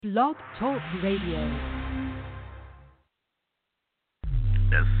Blog Talk Radio.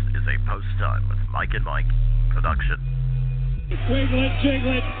 This is a Post Time with Mike and Mike production. Wiglet,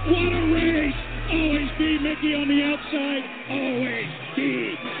 jiglet, what a race! Always be Mickey on the outside. Always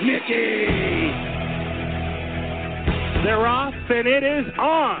be Mickey! They're off, and it is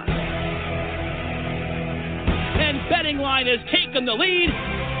on. And Betting Line has taken the lead.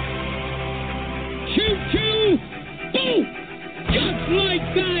 Choo-choo! Boom! Just like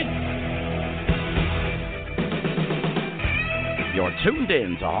that! You're tuned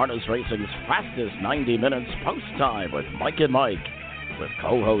in to Harness Racing's fastest 90 minutes Post Time with Mike and Mike, with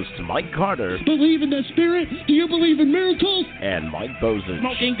co-host Mike Carter. Believe in the spirit? Do you believe in miracles? And Mike Bozich.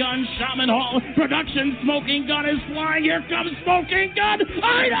 Smoking Gun, Shaman Hall, production, Smoking Gun is flying. Here comes Smoking Gun.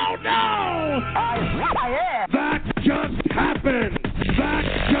 I don't know. That just happened. That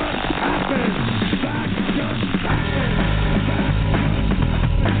just happened. That just happened.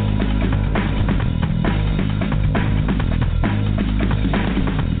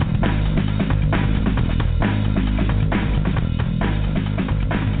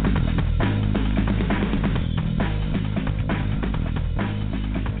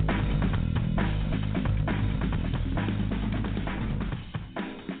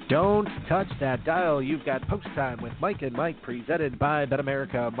 Don't touch that dial. You've got Post Time with Mike and Mike, presented by Bet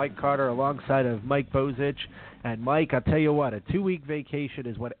America. Mike Carter alongside of Mike Bozich. And Mike, I'll tell you what, a 2-week vacation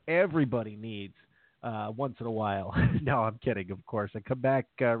is what everybody needs once in a while. No, I'm kidding, of course. And come back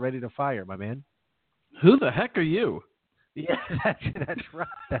ready to fire, my man. Who the heck are you? Yeah, that's right.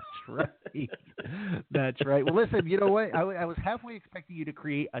 That's right. That's right. Well, listen, you know what? I was halfway expecting you to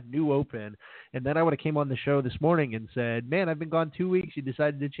create a new open, and then I would have came on the show this morning and said, man, I've been gone 2 weeks. You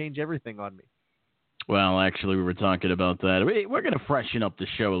decided to change everything on me. Well, actually, we were talking about that. We're going to freshen up the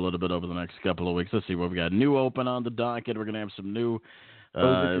show a little bit over the next couple of weeks. Let's see what we got. New open on the docket. We're going to have some new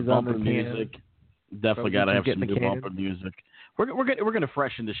bumper music. Definitely got to have some new bumper music. We're going to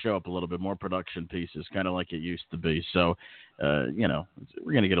freshen the show up a little bit, more production pieces, kind of like it used to be. So, we're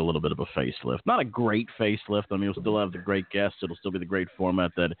going to get a little bit of a facelift. Not a great facelift. I mean, we'll still have the great guests. It'll still be the great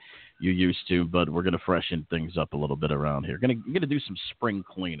format that you're used to, but we're going to freshen things up a little bit around here. Going to do some spring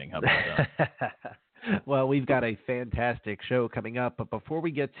cleaning. How about that? Well, we've got a fantastic show coming up, but before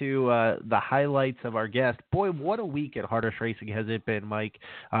we get to the highlights of our guest, boy, what a week at Harness Racing has it been, Mike.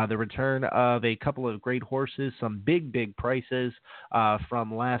 The return of a couple of great horses, some big prices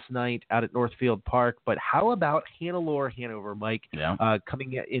from last night out at Northfield Park, but how about Hannelore Hanover, Mike,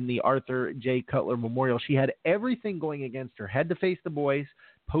 coming in the Arthur J. Cutler Memorial? She had everything going against her, had to face the boys,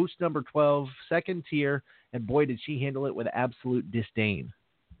 post number 12, second tier, and boy, did she handle it with absolute disdain.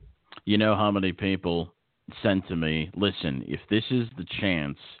 You know how many people sent to me, listen, if this is the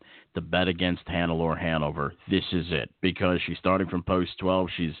chance to bet against Hannelore Hanover, this is it. Because she's starting from post 12.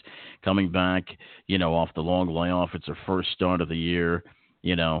 She's coming back, off the long layoff. It's her first start of the year.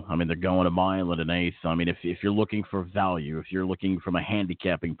 They're going a mile and an eighth. I mean, if you're looking for value, if you're looking from a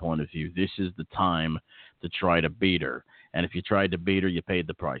handicapping point of view, this is the time to try to beat her. And if you tried to beat her, you paid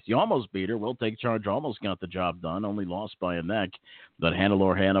the price. You almost beat her. We'll take charge. Almost got the job done. Only lost by a neck. But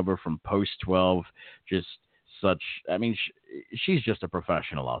Hannelore Hanover from post 12, just such. I mean, she's just a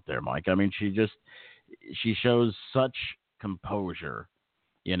professional out there, Mike. I mean, she shows such composure.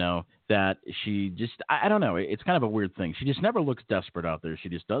 That she just, I don't know. It's kind of a weird thing. She just never looks desperate out there. She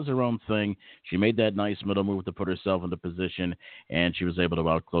just does her own thing. She made that nice middle move to put herself into position, and she was able to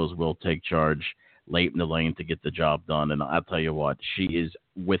outclose Will Take Charge late in the lane to get the job done. And I'll tell you what, she is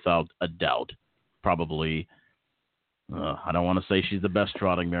without a doubt probably, I don't want to say she's the best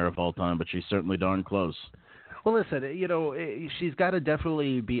trotting mare of all time, but she's certainly darn close. Well, listen, she's got to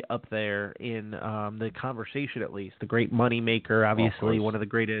definitely be up there in the conversation, at least. The great money maker, obviously, one of the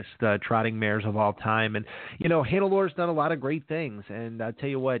greatest trotting mares of all time. And, Hannelore's done a lot of great things. And I'll tell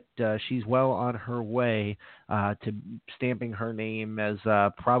you what, she's well on her way to stamping her name as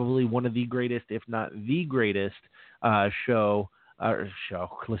probably one of the greatest, if not the greatest, show.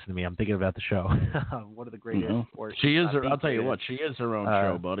 Listen to me. I'm thinking about the show. One of the greatest sports. She is. I'll tell you what. She is her own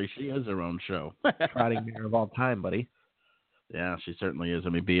show, buddy. She is her own show. Trotting mare of all time, buddy. Yeah, she certainly is. I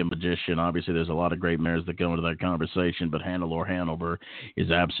mean, be a magician. Obviously, there's a lot of great mares that go into that conversation, but Hannelore Hanover is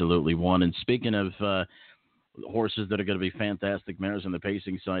absolutely one. And speaking of horses that are going to be fantastic mares on the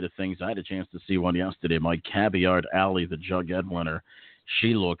pacing side of things, I had a chance to see one yesterday. My Caviar Alley, the Jughead winner,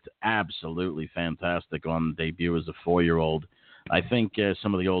 she looked absolutely fantastic on debut as a 4-year-old. I think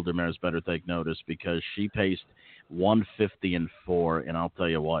some of the older mares better take notice because she paced 150-4, and I'll tell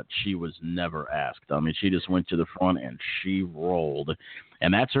you what, she was never asked. I mean, she just went to the front and she rolled,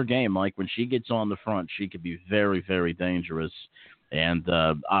 and that's her game. Like when she gets on the front, she could be very, very dangerous. And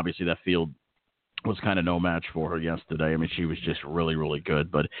obviously that field was kind of no match for her yesterday. I mean, she was just really, really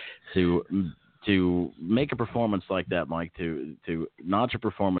good. But to make a performance like that, Mike, to notch a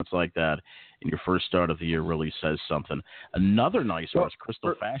performance like that in your first start of the year really says something. Another nice horse,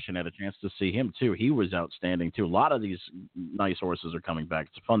 Crystal Fashion, had a chance to see him too. He was outstanding too. A lot of these nice horses are coming back.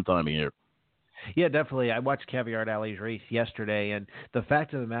 It's a fun time of year. Yeah, definitely. I watched Caviar Alley's race yesterday, and the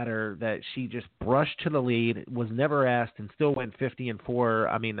fact of the matter that she just brushed to the lead, was never asked, and still went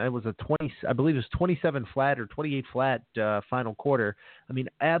 50-4. I mean, it was I believe it was 27 flat or 28 flat final quarter. I mean,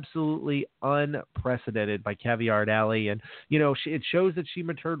 absolutely unprecedented by Caviar Alley, and it shows that she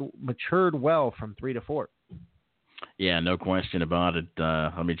matured well from 3 to 4. Yeah, no question about it.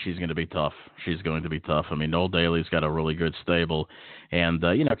 I mean, she's going to be tough. She's going to be tough. I mean, Noel Daly's got a really good stable. And,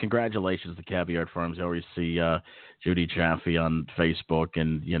 congratulations to Caviar Farms. I always see Judy Chaffee on Facebook,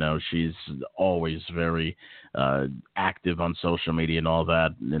 and, she's always very active on social media and all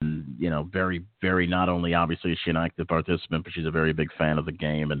that. And, very, very, not only obviously is she an active participant, but she's a very big fan of the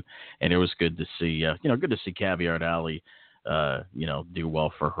game. And it was good to see, good to see Caviar Alley do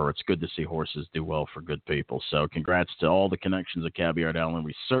well for her. It's good to see horses do well for good people. So congrats to all the connections of Caviar Allen.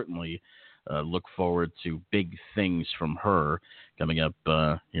 We certainly look forward to big things from her coming up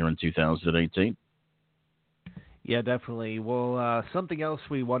here in 2018. Yeah, definitely. Well, something else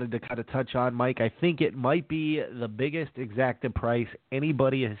we wanted to kind of touch on, Mike, I think it might be the biggest exacted price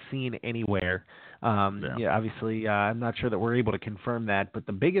anybody has seen anywhere. Obviously, I'm not sure that we're able to confirm that, but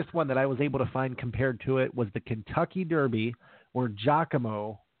the biggest one that I was able to find compared to it was the Kentucky Derby, where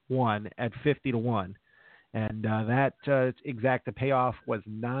Giacomo won at 50-1. And that exacta payoff was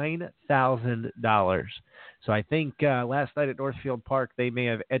 $9,000. So I think last night at Northfield Park, they may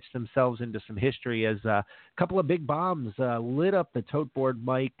have etched themselves into some history as a couple of big bombs lit up the tote board,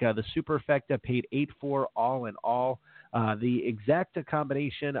 Mike. The Superfecta paid 8-4 all in all. The exacta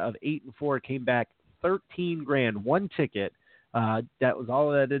combination of 8 and 4 came back $13,000, one ticket. That was all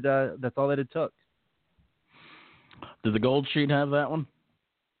that it. That's all that it took. Did the Gold Sheet have that one?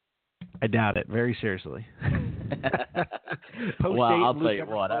 I doubt it, very seriously. Well, I'll tell you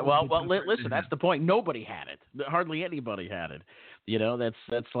what. Listen, that's the point. Nobody had it. Hardly anybody had it.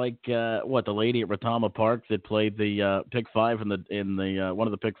 That's like the lady at Retama Park that played the pick 5 in the one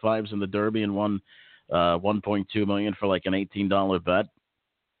of the pick 5s in the Derby and won $1.2 million for like an $18 bet.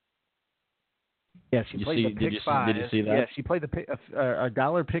 Yeah, she played the pick 5. Did you see that? Yeah, she played a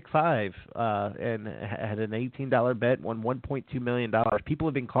dollar pick 5 and had an $18 bet, won $1.2 million. People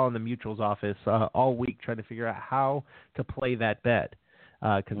have been calling the mutuals office all week trying to figure out how to play that bet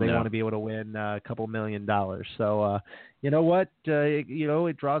because they want to be able to win a couple $1 million. So you know what?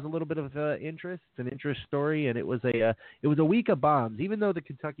 It draws a little bit of interest. It's an interest story, and it was a week of bombs. Even though the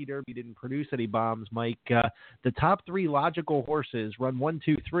Kentucky Derby didn't produce any bombs, Mike, the top 3 logical horses run 1,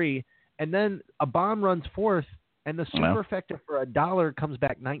 2, 3. And then a bomb runs 4th, and the Superfecta for $1 comes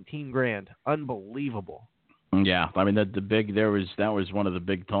back $19,000. Unbelievable. Yeah, I mean that was one of the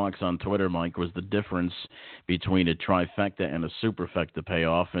big talks on Twitter, Mike, was the difference between a trifecta and a Superfecta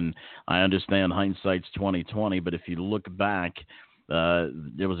payoff. And I understand hindsight's 20/20, but if you look back,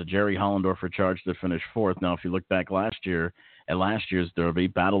 there was a Jerry Hollendorfer charge that finished 4th. Now, if you look back last year. At last year's Derby,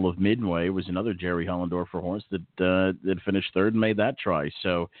 Battle of Midway was another Jerry Hollendorfer horse that finished 3rd and made that try.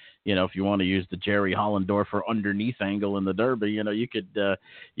 So, if you want to use the Jerry Hollendorfer underneath angle in the Derby,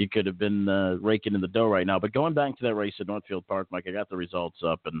 you could have been raking in the dough right now. But going back to that race at Northfield Park, Mike, I got the results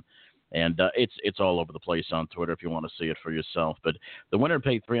up, and it's all over the place on Twitter if you want to see it for yourself. But the winner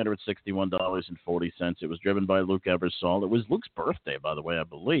paid $361.40. It was driven by Luke Eversole. It was Luke's birthday, by the way, I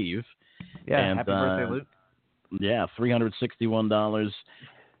believe. Yeah, and, happy birthday, Luke. Yeah, $361.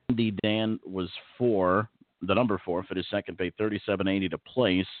 Andy Dan was the number 4 for his second, paid $37.80 to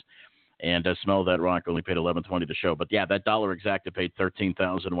place, and Smell That Rock only paid $11.20 to show. But yeah, that dollar exacta paid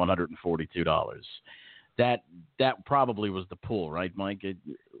 $13,142. That probably was the pool, right, Mike? It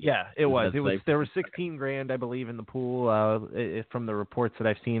was. There was $16,000, I believe, in the pool from the reports that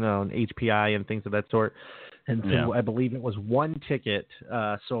I've seen on HPI and things of that sort. And so I believe it was one ticket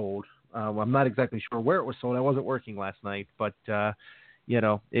sold. I'm not exactly sure where it was sold. I wasn't working last night, but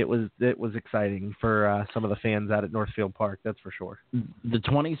it was exciting for some of the fans out at Northfield Park. That's for sure. The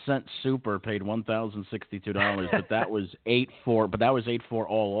 20-cent super paid $1,062, but that was 8-4. But that was 8-4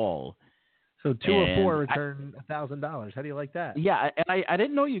 all. So 2 or 4 return $1,000. How do you like that? Yeah, and I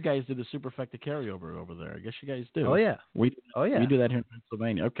didn't know you guys did the superfecta carryover over there. I guess you guys do. Oh yeah, we do that here in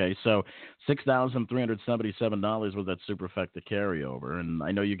Pennsylvania. Okay, so $6,377 was that superfecta carryover, and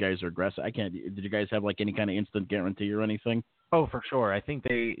I know you guys are aggressive. Did you guys have like any kind of instant guarantee or anything? Oh, for sure. I think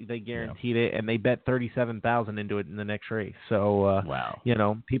they guaranteed it, and they bet $37,000 into it in the next race. So wow,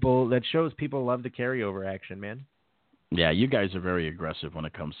 that shows people love the carryover action, man. Yeah, you guys are very aggressive when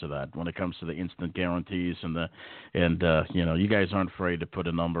it comes to that. When it comes to the instant guarantees and you guys aren't afraid to put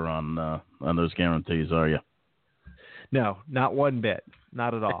a number on those guarantees, are you? No, not one bit,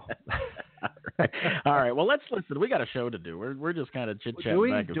 not at all. All right. Well, let's listen. We got a show to do. We're just kind of chit chatting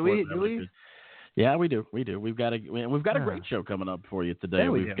back and forth. Do we? Yeah, we do. We've got a great show coming up for you today.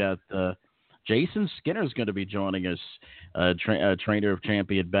 We've got Jason Skinner is going to be joining us, trainer of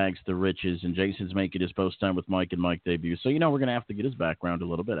Champion Bags to Riches, and Jason's making his post time with Mike and Mike debut. So, we're going to have to get his background a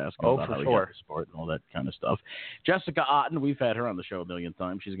little bit, ask him about how he got the sport and all that kind of stuff. Jessica Otten, we've had her on the show a million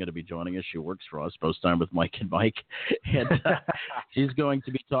times. She's going to be joining us. She works for us, post time with Mike and Mike. And she's going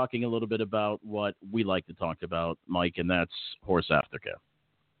to be talking a little bit about what we like to talk about, Mike, and that's horse aftercare.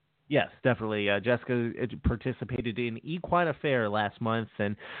 Yes, definitely. Jessica participated in Equine Affair last month,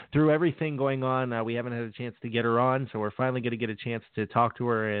 and through everything going on, we haven't had a chance to get her on, so we're finally going to get a chance to talk to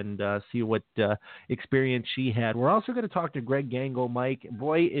her and see what experience she had. We're also going to talk to Greg Gangle. Mike,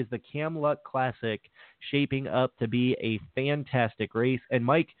 boy, is the Camluck Classic shaping up to be a fantastic race. And,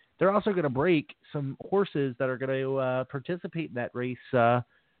 Mike, they're also going to break some horses that are going to participate in that race on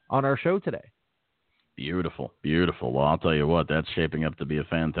our show today. Beautiful, beautiful. Well, I'll tell you what, that's shaping up to be a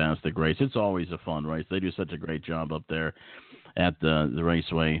fantastic race. It's always a fun race. They do such a great job up there at the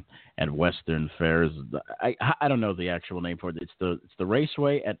Raceway at Western Fairs. I don't know the actual name for it. It's the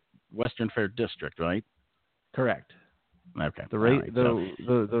Raceway at Western Fair District, right? Correct. Okay. The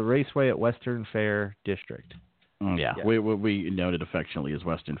Raceway at Western Fair District. Yeah, we noted affectionately as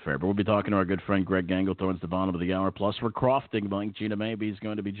Western Fair. But we'll be talking to our good friend Greg Gangle towards the bottom of the hour. Plus, we're crofting, Mike. Gina Maybee is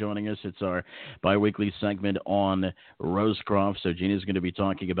going to be joining us. It's our bi-weekly segment on Rosecroft. So Gina's going to be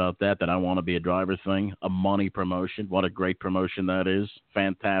talking about that I Want to Be a Driver thing, a money promotion. What a great promotion that is.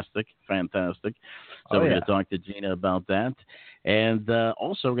 Fantastic. So we're going to talk to Gina about that. And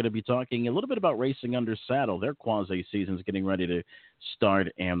also we're going to be talking a little bit about Racing Under Saddle. Their quasi-season is getting ready to start,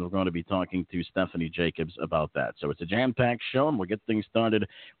 and we're going to be talking to Stephanie Jacobs about that. So it's a jam-packed show, and we'll get things started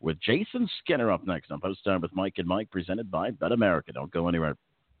with Jason Skinner up next on Post Time with Mike and Mike, presented by Bet America. Don't go anywhere.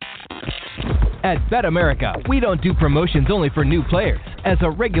 At Bet America, we don't do promotions only for new players. As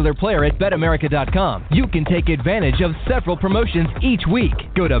a regular player at BetAmerica.com, you can take advantage of several promotions each week.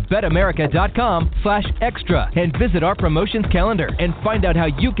 Go to BetAmerica.com/extra and visit our promotions calendar and find out how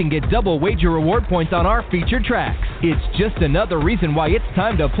you can get double wager reward points on our featured tracks. It's just another reason why it's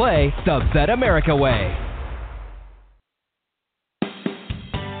time to play the Bet America way.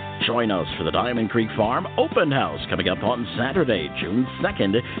 Join us for the Diamond Creek Farm Open House coming up on Saturday, June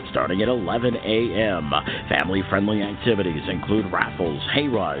 2nd, starting at 11 a.m. Family-friendly activities include raffles, hay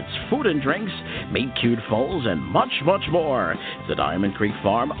rides, food and drinks, meet-cute foals, and much, much more. It's the Diamond Creek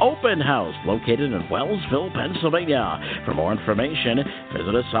Farm Open House, located in Wellsville, Pennsylvania. For more information,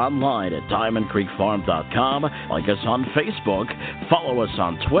 visit us online at diamondcreekfarm.com, like us on Facebook, follow us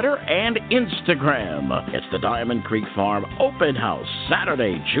on Twitter and Instagram. It's the Diamond Creek Farm Open House,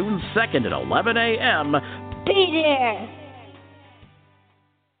 Saturday, June 2nd at 11 a.m. Be there!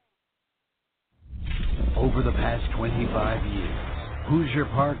 Over the past 25 years, Hoosier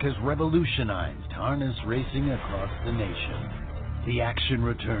Park has revolutionized harness racing across the nation. The action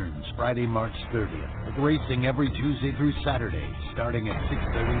returns Friday, March 30th, with racing every Tuesday through Saturday, starting at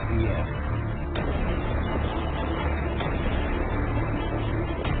 6:30 p.m.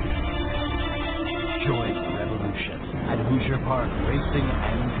 Join the revolution at Hoosier Park Racing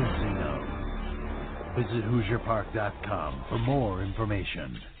and Casino. Visit HoosierPark.com for more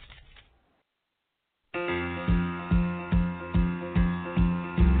information.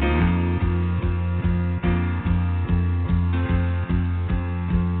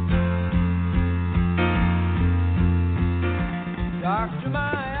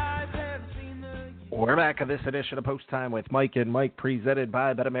 We're back on this edition of Post Time with Mike and Mike, presented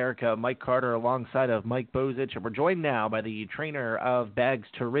by Bet America. Mike Carter alongside of Mike Bozich, and we're joined now by the trainer of Bags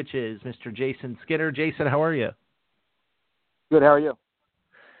to Riches, Mr. Jason Skinner. Jason, how are you? Good, how are you?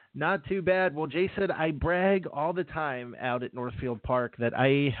 Not too bad. Well, Jason, I brag all the time out at Northfield Park that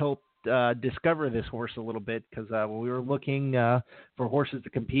I helped discover this horse a little bit, because when we were looking for horses to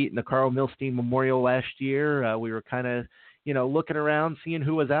compete in the Carl Milstein Memorial last year, we were kind of, looking around, seeing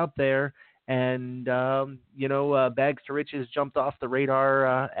who was out there. And, Bags to Riches jumped off the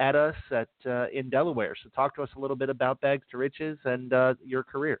radar at us in Delaware. So talk to us a little bit about Bags to Riches and your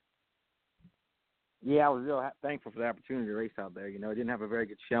career. Yeah, I was real thankful for the opportunity to race out there. I didn't have a very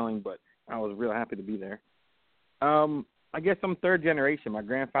good showing, but I was real happy to be there. I guess I'm third generation. My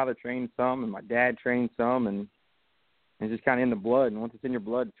grandfather trained some, and my dad trained some, and it's just kind of in the blood. And once it's in your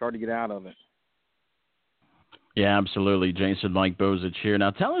blood, it's hard to get out of it. Yeah, absolutely. Jason, Mike Bozich here.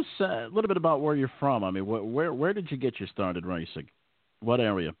 Now, tell us a little bit about where you're from. I mean, where did you get you started racing? What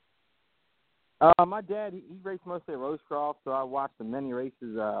area? My dad, he raced mostly at Rosecroft, so I watched the many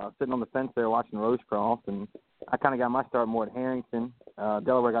races sitting on the fence there watching Rosecroft, and I kind of got my start more at Harrington.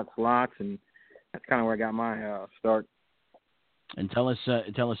 Delaware got slots, and that's kind of where I got my start. And tell us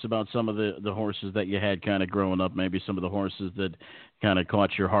about some of the horses that you had kind of growing up, maybe some of the horses that kind of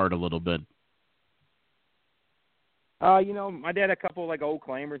caught your heart a little bit. My dad had a couple like old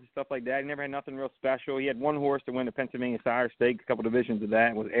claimers and stuff like that. He never had nothing real special. He had one horse that went to Pennsylvania Sire Stakes, a couple divisions of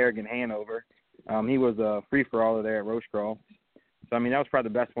that, was Arrogant Hanover. He was a free-for-aller there at Rosecroft. So, that was probably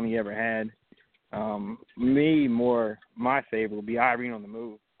the best one he ever had. My favorite would be Irene on the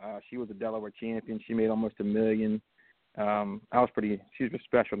Move. She was a Delaware champion. She made almost $1 million. She was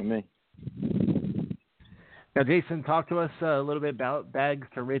special to me. Now, Jason, talk to us a little bit about Bags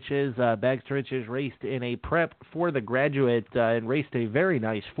to Riches. Bags to Riches raced in a prep for the Graduate and raced a very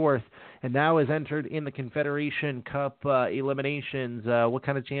nice fourth, and now is entered in the Confederation Cup eliminations. What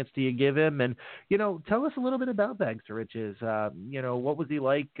kind of chance do you give him? And, tell us a little bit about Bags to Riches. What was he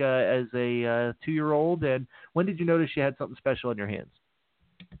like as a 2-year-old, and when did you notice you had something special in your hands?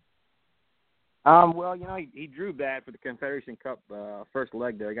 He drew bad for the Confederation Cup first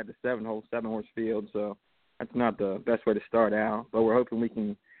leg there. He got the 7-horse field, so that's not the best way to start out, but we're hoping we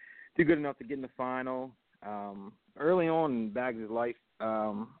can do good enough to get in the final. Early on in Bags' life,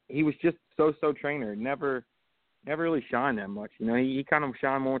 he was just so trainer. Never really shined that much. He kind of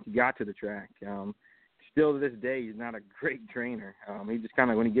shined more once he got to the track. Still to this day, he's not a great trainer. He just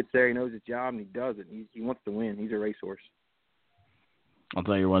kind of, when he gets there, he knows his job and he does it. He wants to win. He's a racehorse. I'll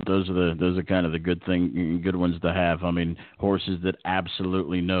tell you what; those are kind of the good ones to have. Horses that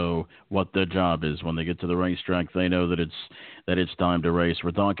absolutely know what their job is. When they get to the racetrack, they know that it's time to race.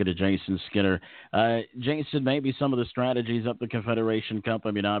 We're talking to Jason Skinner. Jason, maybe some of the strategies up the Confederation Cup.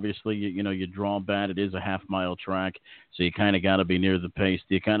 Obviously, you draw bad. It is a half-mile track, so you kind of got to be near the pace.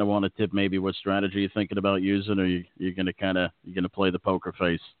 Do you kind of want to tip maybe what strategy you're thinking about using, or you're going to play the poker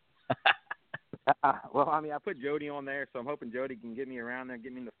face? I put Jody on there, so I'm hoping Jody can get me around there and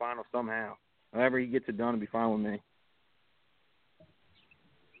get me in the final somehow. However he gets it done, it'll be fine with me.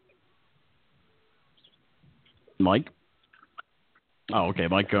 Mike? Oh, okay.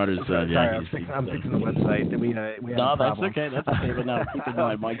 Mike Carter's. Sorry, I'm fixing the website. We no, that's okay. That's okay. But now keep in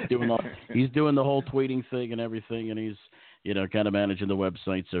mind, Mike's doing the whole tweeting thing and everything, and he's kind of managing the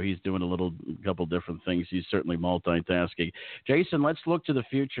website, so he's doing a couple different things. He's certainly multitasking. Jason, let's look to the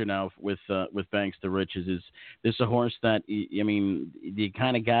future now with Bags to Riches. Is this a horse that, you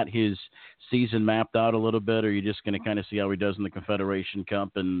kind of got his season mapped out a little bit, or are you just going to kind of see how he does in the Confederation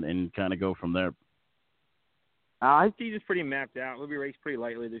Cup and kind of go from there? His season's pretty mapped out. He'll be raced pretty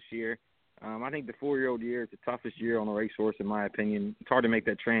lightly this year. I think the 4-year-old year is the toughest year on a racehorse, in my opinion. It's hard to make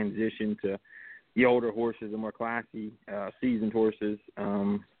that transition to the older horses, the more classy, seasoned horses.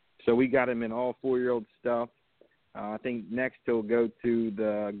 So we got him in all 4-year-old stuff. I think next he'll go to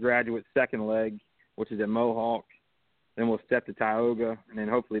the Graduate second leg, which is at Mohawk. Then we'll step to Tioga, and then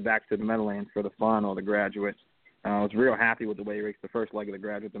hopefully back to the Meadowlands for the final of the Graduate. I was real happy with the way he raced the first leg of the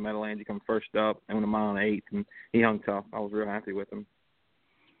Graduate, the Meadowlands. He come first up and went 1 mile and 1/8, and he hung tough. I was real happy with him.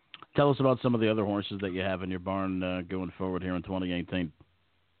 Tell us about some of the other horses that you have in your barn going forward here in 2018.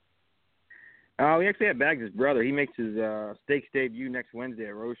 We actually have Bags' brother. He makes his stakes debut next Wednesday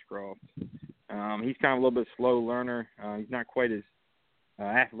at Rosecroft. He's kind of a little bit slow learner. He's not quite as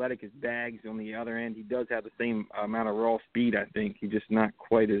athletic as Bags. On the other end, he does have the same amount of raw speed, I think. He's just not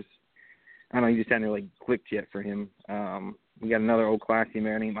quite as, I don't know, he just hasn't really clicked yet for him. We got another old classy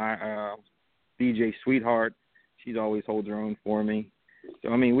mare named BJ Sweetheart. She always holds her own for me.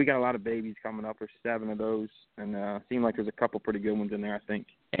 So, we got a lot of babies coming up. There's 7 of those, and seem like there's a couple pretty good ones in there, I think.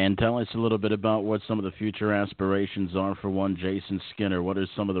 And tell us a little bit about what some of the future aspirations are for one Jason Skinner. What are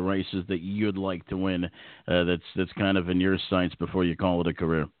some of the races that you'd like to win that's kind of in your sights before you call it a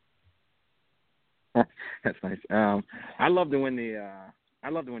career? That's nice. I love to win the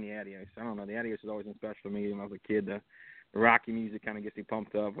Adios. I don't know. The Adios has always been special to me when I was a kid. The Rocky music kind of gets me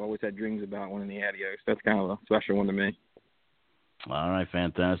pumped up. I always had dreams about winning the Adios. That's kind of a special one to me. All right,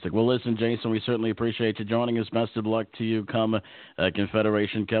 fantastic. Well, listen, Jason, we certainly appreciate you joining us. Best of luck to you come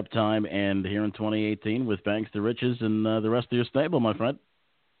Confederation Cup time and here in 2018 with Banks to Riches and the rest of your stable, my friend.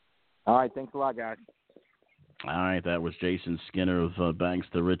 All right, thanks a lot, guys. All right, that was Jason Skinner of Banks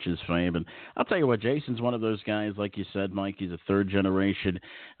to Riches fame. And I'll tell you what, Jason's one of those guys, like you said, Mike, he's a third-generation,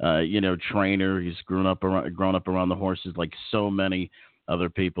 trainer. He's grown up around the horses like so many other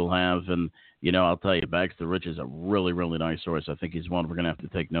people have. And, I'll tell you, Banks to Riches is a really, really nice horse. I think he's one we're going to have to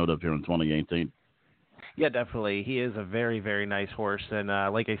take note of here in 2018. Yeah, definitely. He is a very, very nice horse. And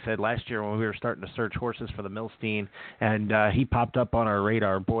like I said, last year when we were starting to search horses for the Milstein, and he popped up on our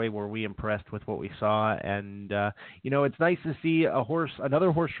radar, boy, were we impressed with what we saw. And, it's nice to see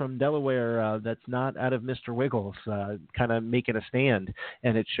another horse from Delaware that's not out of Mr. Wiggles kind of making a stand.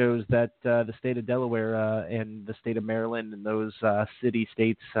 And it shows that the state of Delaware and the state of Maryland and those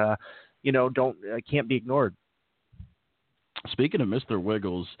city-states, can't be ignored. Speaking of Mr.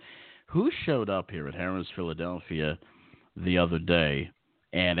 Wiggles, who showed up here at Harrah's, Philadelphia the other day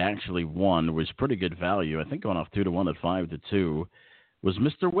and actually won, was pretty good value, I think going off 2-1 at 5-2, was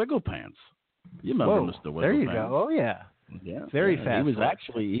Mr. Wigglepants. You remember Mr. Wigglepants? There you go. Oh, yeah. Yeah. Very fast. He was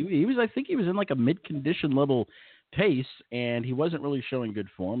actually, I think he was in like a mid-condition level pace, and he wasn't really showing good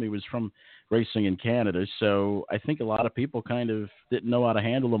form. He was from racing in Canada, so I think a lot of people kind of didn't know how to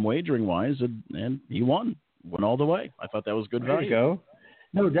handle him wagering-wise, and he won all the way. I thought that was good value. There you go.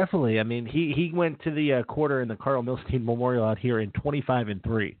 No, definitely. I mean, he went to the quarter in the Carl Milstein Memorial out here in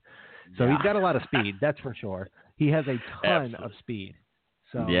 25-3. So he's got a lot of speed, that's for sure. He has a ton of speed.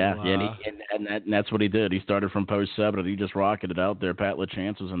 So, and that's what he did. He started from post 7, and he just rocketed out there. Pat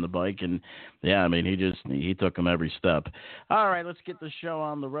LaChance was on the bike, and he took him every step. All right, let's get the show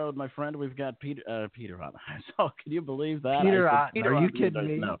on the road, my friend. We've got Peter Otten. So can you believe that? Peter Otten. Are you kidding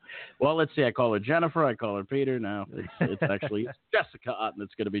me? No. Well, let's see. I call her Jennifer. I call her Peter. No, it's actually Jessica Otten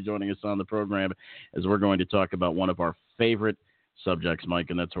that's going to be joining us on the program as we're going to talk about one of our favorite subjects, Mike,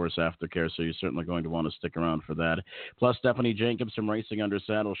 and that's horse aftercare, so you're certainly going to want to stick around for that. Plus, Stephanie Jacobs from Racing Under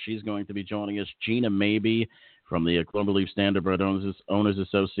Saddle, she's going to be joining us. Gina Maybee from the Cloverleaf Standardbred Owners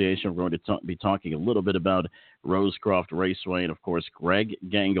Association. We're going to be talking a little bit about Rosecroft Raceway, and, of course, Greg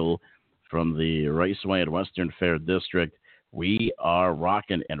Gangle from the Raceway at Western Fair District. We are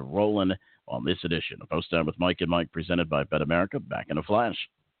rocking and rolling on this edition of Post Time with Mike and Mike, presented by Bet America. Back in a flash.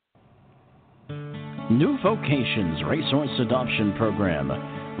 New Vocations Racehorse Adoption Program.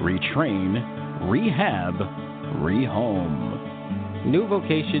 Retrain, rehab, rehome. New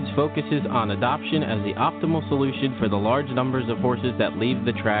Vocations focuses on adoption as the optimal solution for the large numbers of horses that leave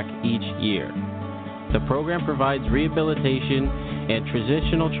the track each year. The program provides rehabilitation and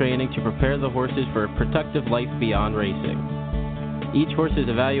transitional training to prepare the horses for a productive life beyond racing. Each horse is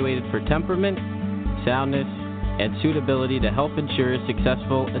evaluated for temperament, soundness, and suitability to help ensure a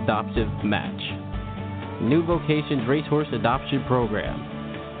successful adoptive match. New Vocations Racehorse Adoption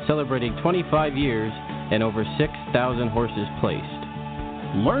Program, celebrating 25 years and over 6,000 horses placed.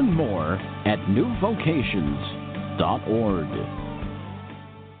 Learn more at newvocations.org.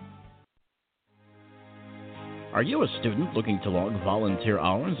 Are you a student looking to log volunteer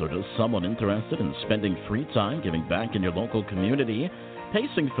hours, or just someone interested in spending free time giving back in your local community?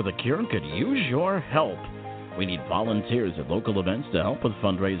 Pacing for the Cure could use your help. We need volunteers at local events to help with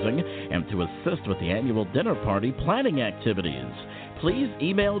fundraising and to assist with the annual dinner party planning activities. Please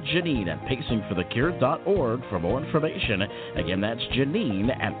email Janine at pacingforthecure.org for more information. Again, that's Janine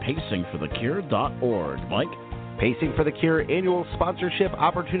at pacingforthecure.org. Mike? Pacing for the Cure annual sponsorship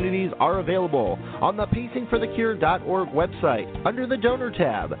opportunities are available on the pacingforthecure.org website under the donor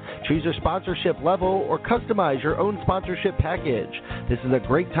tab. Choose your sponsorship level or customize your own sponsorship package. This is a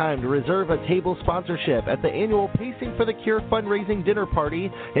great time to reserve a table sponsorship at the annual Pacing for the Cure fundraising dinner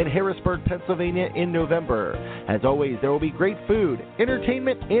party in Harrisburg, Pennsylvania in November. As always, there will be great food,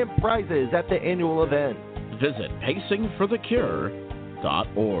 entertainment, and prizes at the annual event. Visit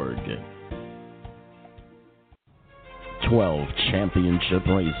pacingforthecure.org. 12 championship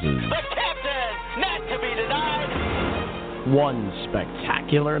races. The captain, not to be denied. One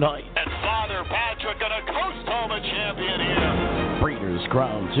spectacular night. And Father Patrick gonna coast home a champion here. Breeders'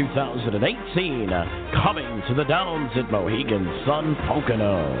 Crown 2018 coming to the Downs at Mohegan Sun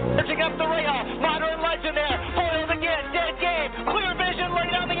Pocono. Pitching up the rail, Modern Legend there. Foiled again, dead game. Clear vision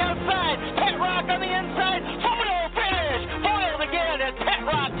late on the outside. Pet Rock on the inside. Photo finish. Foiled again and Pet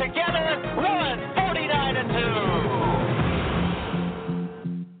Rock together. 149-2.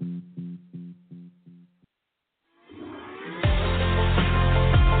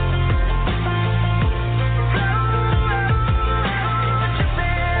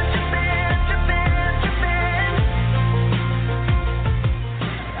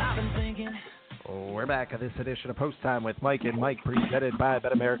 back of this edition of Post Time with Mike and Mike, presented by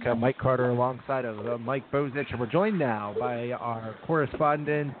Bet America. Mike Carter alongside of Mike Bozich, and we're joined now by our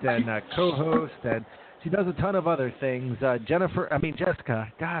correspondent and co-host, and she does a ton of other things.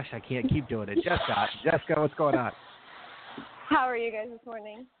 Jessica. Gosh, I can't keep doing it. Jessica, what's going on? How are you guys this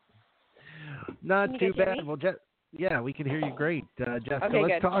morning? Not too bad. Well, yeah, we can hear you great, Jessica.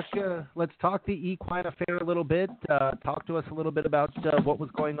 Okay, let's talk the Equine Affair a little bit. Talk to us a little bit about what was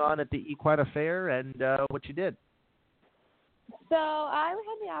going on at the Equine Affair and what you did. So I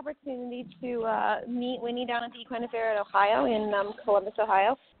had the opportunity to meet Winnie down at the Equine Affair in Ohio, in Columbus,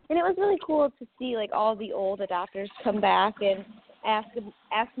 Ohio, and it was really cool to see like all the old adopters come back and ask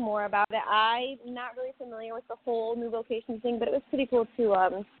more about it. I'm not really familiar with the whole new Vocations thing, but it was pretty cool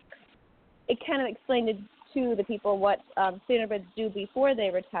to it kind of explained to the people what Standardbreds do before they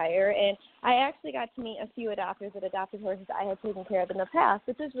retire, and I actually got to meet a few adopters that adopted horses I had taken care of in the past,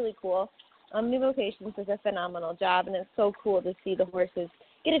 which was really cool. New Vocations does a phenomenal job, and it's so cool to see the horses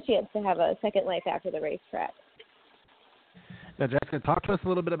get a chance to have a second life after the racetrack. Now, Jessica, talk to us a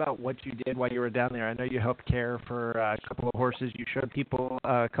little bit about what you did while you were down there. I know you helped care for a couple of horses. You showed people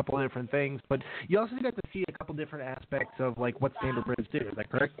a couple of different things, but you also got to see a couple different aspects of like what Standardbreds do. Is that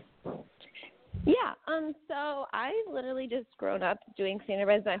correct? Yeah, so I've literally just grown up doing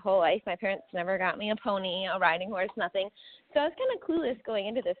Standardbreds my whole life. My parents never got me a pony, a riding horse, nothing. So I was kind of clueless going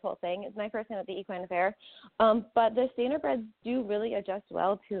into this whole thing. It's my first time at the Equine Affair. But the Standardbreds do really adjust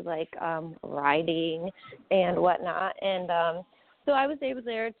well to, like, riding and whatnot. And so I was able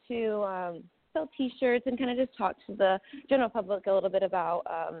there to sell T-shirts and kind of just talk to the general public a little bit about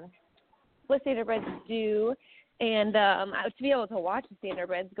what Standardbreds do. And to be able to watch the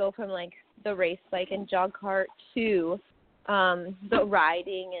Standardbreds go from, like, the race bike and jog cart to the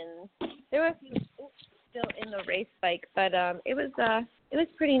riding, and there were a few still in the race bike, but it was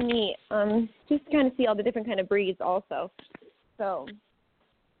pretty neat just to kind of see all the different kind of breeds also. So.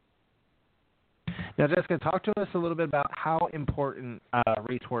 Now, Jessica, talk to us a little bit about how important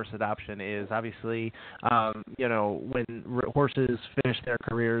racehorse adoption is. Obviously, when horses finish their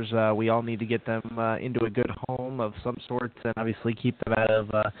careers, we all need to get them into a good home of some sorts, and obviously keep them out of,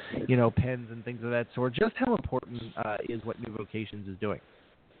 pens and things of that sort. Just how important is what New Vocations is doing?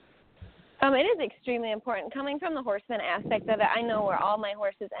 It is extremely important. Coming from the horseman aspect of it, I know where all my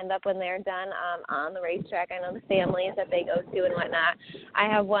horses end up when they're done on the racetrack. I know the families that they go to and whatnot. I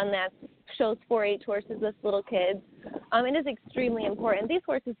have one that shows 4-H horses with little kids. It is extremely important. These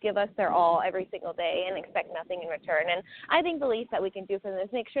horses give us their all every single day and expect nothing in return. And I think the least that we can do for them is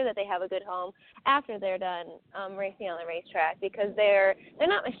make sure that they have a good home after they're done racing on the racetrack, because they're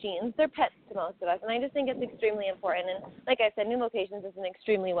not machines. They're pets to most of us. And I just think it's extremely important. And like I said, New Vocations does an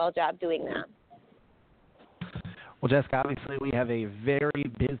extremely well job doing that. Well, Jessica, obviously we have a very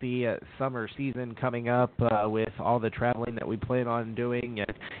busy summer season coming up with all the traveling that we plan on doing.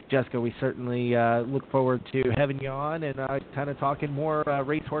 And Jessica, we certainly look forward to having you on and kind of talking more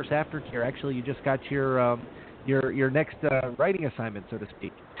racehorse aftercare. Actually, you just got your next writing assignment, so to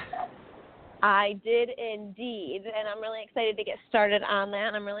speak. I did indeed, and I'm really excited to get started on that.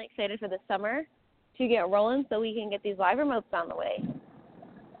 And I'm really excited for the summer to get rolling so we can get these live remotes on the way.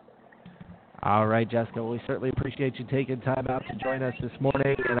 All right, Jessica. Well, we certainly appreciate you taking time out to join us this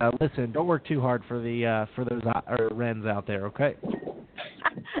morning. And listen, don't work too hard for those wrens out there, okay?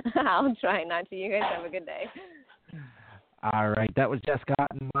 I'll try not to. You guys have a good day. All right, that was Jessica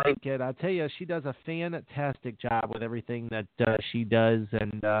and Mike, and I'll tell you, she does a fantastic job with everything that she does,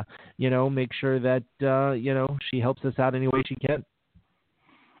 and make sure that she helps us out any way she can.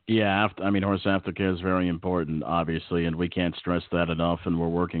 Yeah, horse aftercare is very important, obviously, and we can't stress that enough. And we're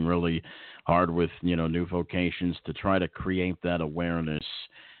working really hard with New Vocations to try to create that awareness,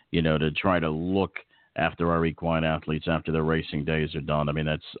 to try to look after our equine athletes after their racing days are done. I mean,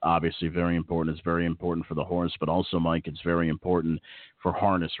 that's obviously very important. It's very important for the horse, but also, Mike, it's very important for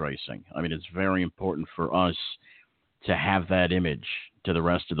harness racing. I mean, it's very important for us to have that image to the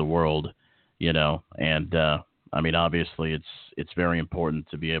rest of the world, and obviously it's very important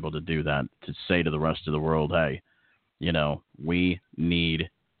to be able to do that, to say to the rest of the world, hey, we need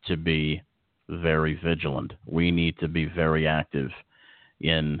to be very vigilant. We need to be very active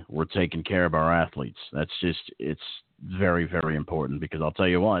we're taking care of our athletes. It's very, very important, because I'll tell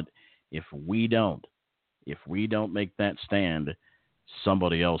you what, if we don't make that stand,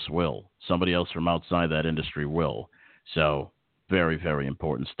 somebody else will. Somebody else from outside that industry will. So very, very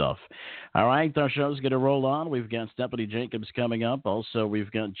important stuff. All right, our show's going to roll on. We've got Stephanie Jacobs coming up. Also, we've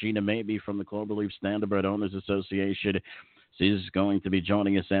got Gina Maybee from the Cloverleaf Standardbred Owners Association She's going to be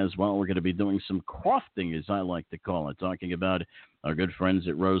joining us as well. We're going to be doing some crofting, as I like to call it, talking about our good friends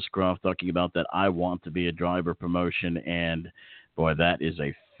at Rosecroft, talking about that I Want to Be a Driver promotion. And, boy, that is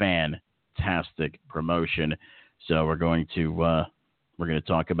a fantastic promotion. So we're going to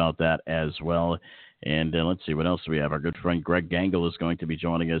talk about that as well. And let's see, what else do we have? Our good friend Greg Gangle is going to be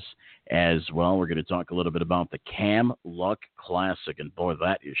joining us as well. We're going to talk a little bit about the Camluck Classic. And, boy,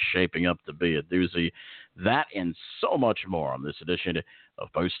 that is shaping up to be a doozy. That and so much more on this edition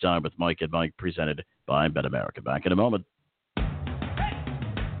of Post Time with Mike and Mike, presented by Bet America. Back in a moment.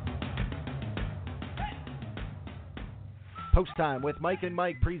 Post Time with Mike and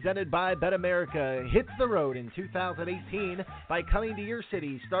Mike, presented by Bet America, hits the road in 2018 by coming to your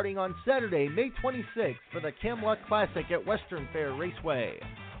city starting on Saturday, May 26th for the Camluck Classic at Western Fair Raceway.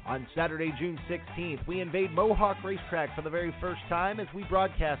 On Saturday, June 16th, we invade Mohawk Racetrack for the very first time as we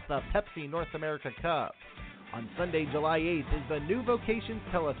broadcast the Pepsi North America Cup. On Sunday, July 8th is the new Vocations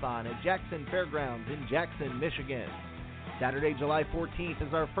Telethon at Jackson Fairgrounds in Jackson, Michigan. Saturday, July 14th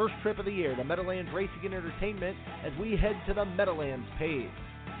is our first trip of the year to Meadowlands Racing and Entertainment as we head to the Meadowlands Pace.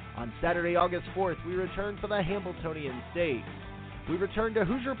 On Saturday, August 4th, we return for the Hambletonian Stakes. We return to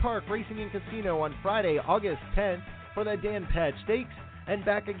Hoosier Park Racing and Casino on Friday, August 10th for the Dan Patch Stakes, and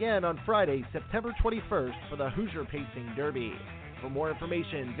back again on Friday, September 21st for the Hoosier Pacing Derby. For more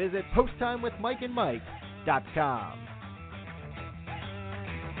information, visit posttimewithmikeandmike.com.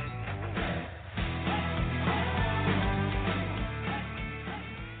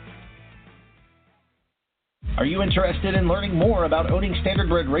 Are you interested in learning more about owning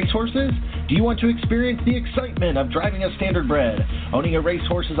Standardbred racehorses? Do you want to experience the excitement of driving a Standardbred? Owning a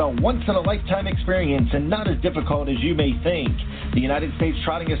racehorse is a once-in-a-lifetime experience and not as difficult as you may think. The United States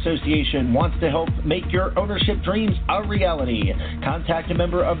Trotting Association wants to help make your ownership dreams a reality. Contact a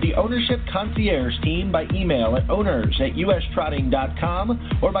member of the Ownership Concierge team by email at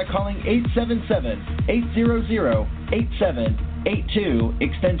owners@ustrotting.com or by calling 877-800-8782,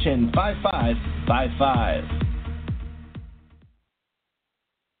 extension 5555.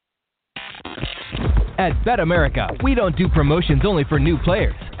 At Bet America, we don't do promotions only for new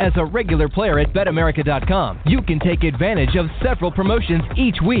players. As a regular player at BetAmerica.com, you can take advantage of several promotions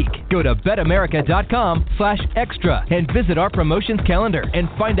each week. Go to BetAmerica.com/extra and visit our promotions calendar and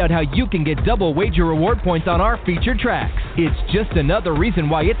find out how you can get double wager reward points on our featured tracks. It's just another reason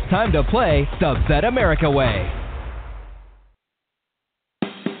why it's time to play the Bet America way.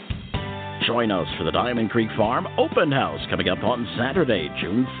 Join us for the Diamond Creek Farm Open House coming up on Saturday,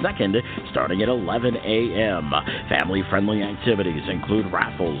 June 2nd, starting at 11 a.m. Family-friendly activities include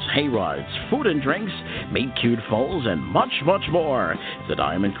raffles, hay rides, food and drinks, meet-cute foals, and much, much more. The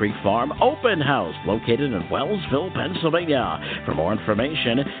Diamond Creek Farm Open House, located in Wellsville, Pennsylvania. For more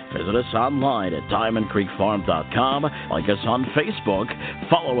information, visit us online at diamondcreekfarm.com, like us on Facebook,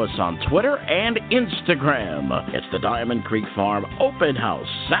 follow us on Twitter and Instagram. It's the Diamond Creek Farm Open House,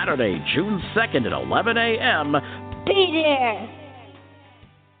 Saturday, June 2nd at 11 a.m. Be there!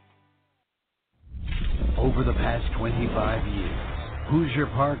 Over the past 25 years, Hoosier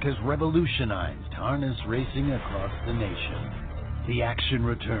Park has revolutionized harness racing across the nation. The action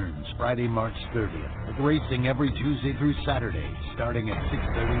returns Friday, March 30th, with racing every Tuesday through Saturday, starting at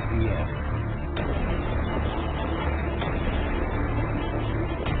 6:30 p.m.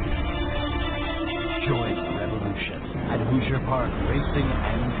 Join the revolution at Hoosier Park Racing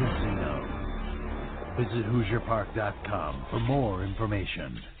and Casino. Visit HoosierPark.com for more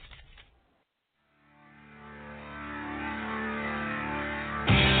information.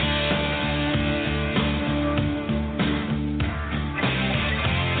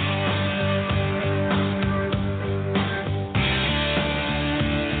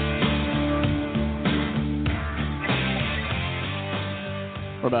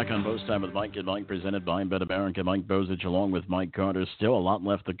 We're back on Post Time with Mike and Mike, presented by Bet America. Mike Bozich along with Mike Carter. Still a lot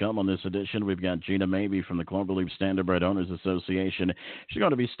left to come on this edition. We've got Gina Maybee from the Cloverleaf Standardbred Owners Association. She's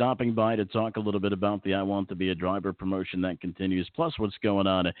going to be stopping by to talk a little bit about the I Want to Be a Driver promotion that continues, plus what's going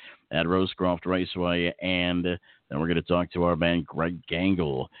on at Rosecroft Raceway. And then we're going to talk to our man Greg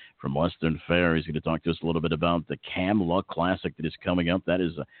Gangle from Western Fair. He's going to talk to us a little bit about the Camluck Classic that is coming up. That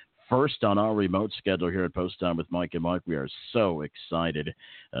is first on our remote schedule here at Post Time with Mike and Mike. We are so excited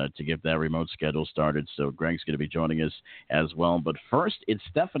to get that remote schedule started. So Greg's going to be joining us as well. But first, it's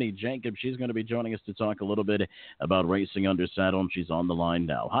Stephanie Jacobs. She's going to be joining us to talk a little bit about racing under saddle, and she's on the line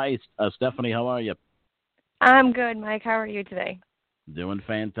now. Hi, Stephanie. How are you? I'm good, Mike. How are you today? Doing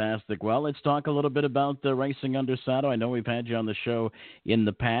fantastic. Well, let's talk a little bit about the racing under saddle. I know we've had you on the show in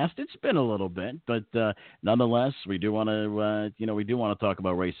the past. It's been a little bit, but nonetheless, we do want to talk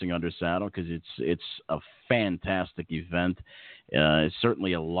about racing under saddle because it's a fantastic event. It's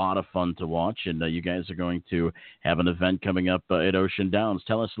certainly a lot of fun to watch, and you guys are going to have an event coming up at Ocean Downs.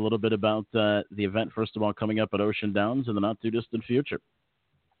 Tell us a little bit about the event, first of all, coming up at Ocean Downs in the not-too-distant future.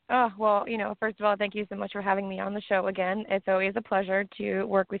 Oh, well, first of all, thank you so much for having me on the show again. It's always a pleasure to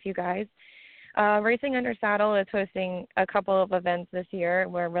work with you guys. Racing Under Saddle is hosting a couple of events this year.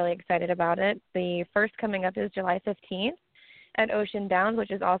 We're really excited about it. The first coming up is July 15th at Ocean Downs,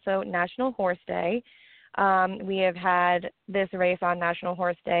 which is also National Horse Day. We have had this race on National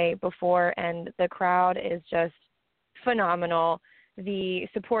Horse Day before, and the crowd is just phenomenal. The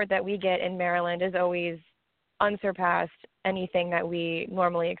support that we get in Maryland is always unsurpassed anything that we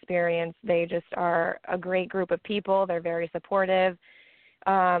normally experience. They just are a great group of people. They're very supportive.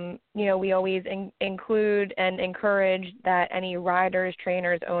 We always include and encourage that any riders,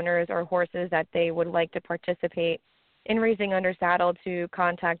 trainers, owners, or horses that they would like to participate in Racing Under Saddle to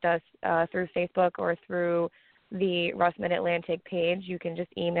contact us through Facebook or through the RUS Atlantic page. You can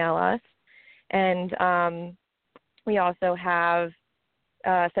just email us. And we also have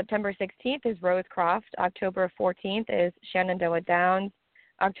September 16th is Rosecroft. October 14th is Shenandoah Downs.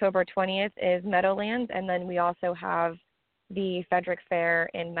 October 20th is Meadowlands. And then we also have the Frederick Fair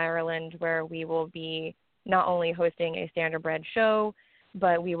in Maryland, where we will be not only hosting a Standardbred show,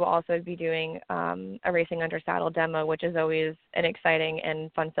 but we will also be doing a Racing Under Saddle demo, which is always an exciting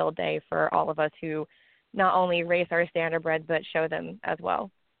and fun-filled day for all of us who not only race our Standardbred, but show them as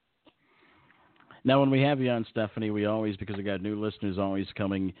well. Now, when we have you on, Stephanie, we always, because we got new listeners always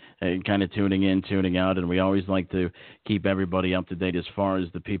coming, kind of tuning in, tuning out, and we always like to keep everybody up to date as far as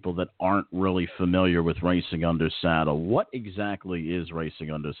the people that aren't really familiar with Racing Under Saddle. What exactly is Racing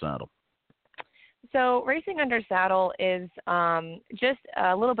Under Saddle? So Racing Under Saddle is just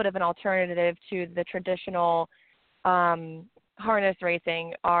a little bit of an alternative to the traditional harness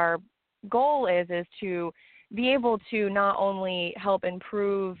racing. Our goal is to be able to not only help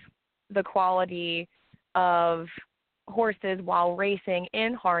improve the quality of horses while racing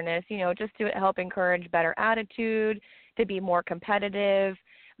in harness, just to help encourage better attitude, to be more competitive,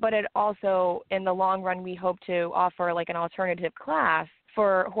 but it also, in the long run, we hope to offer like an alternative class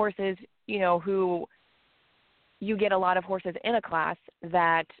for horses, who you get a lot of horses in a class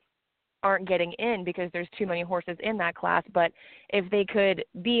that aren't getting in because there's too many horses in that class. But if they could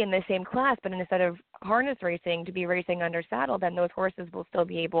be in the same class, but instead of harness racing to be Racing Under Saddle, then those horses will still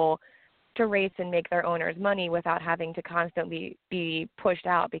be able to race and make their owners money without having to constantly be pushed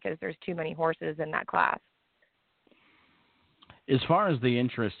out because there's too many horses in that class. As far as the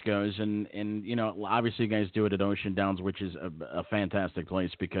interest goes, and obviously you guys do it at Ocean Downs, which is a fantastic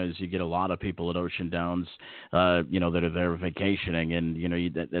place because you get a lot of people at Ocean Downs, that are there vacationing, and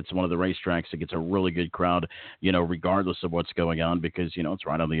that's one of the racetracks that gets a really good crowd, regardless of what's going on, because it's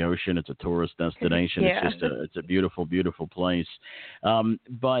right on the ocean, it's a tourist destination, Yeah. it's a beautiful, beautiful place.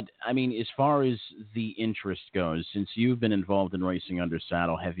 But I mean, as far as the interest goes, since you've been involved in Racing Under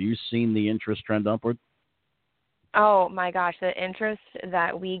Saddle, have you seen the interest trend upward? Oh my gosh, the interest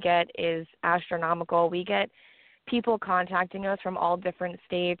that we get is astronomical. We get people contacting us from all different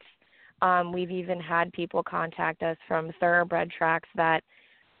states. We've even had people contact us from thoroughbred tracks that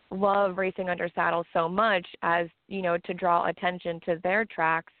love Racing Under Saddle so much as, to draw attention to their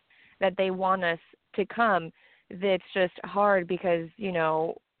tracks that they want us to come. It's just hard because,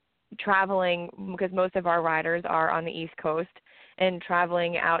 traveling, because most of our riders are on the East Coast, and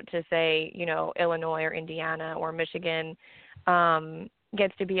traveling out to, say, Illinois or Indiana or Michigan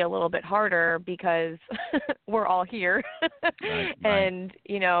gets to be a little bit harder because we're all here. Right. And,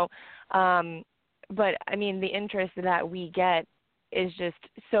 but I mean, the interest that we get is just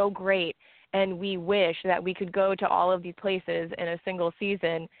so great. And we wish that we could go to all of these places in a single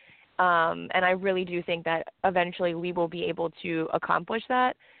season. And I really do think that eventually we will be able to accomplish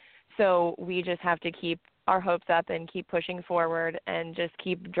that. So we just have to keep our hopes up and keep pushing forward and just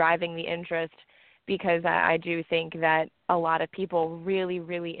keep driving the interest, because I do think that a lot of people really,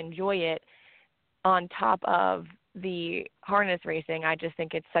 really enjoy it on top of the harness racing. I just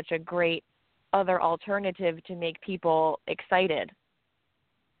think it's such a great other alternative to make people excited.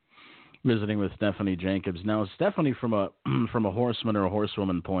 Visiting with Stephanie Jacobs. Now, Stephanie, from a horseman or a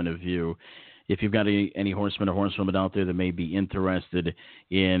horsewoman point of view, if you've got any horsemen or horsewomen out there that may be interested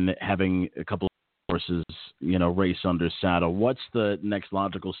in having a couple of horses, race under saddle, what's the next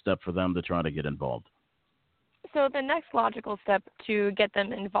logical step for them to try to get involved? So the next logical step to get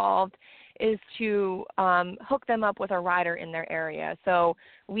them involved is to hook them up with a rider in their area. So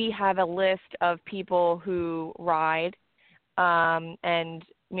we have a list of people who ride, and I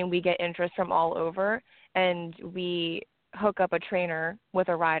mean, we get interest from all over, and we hook up a trainer with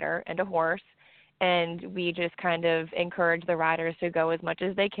a rider and a horse, and we just kind of encourage the riders to go as much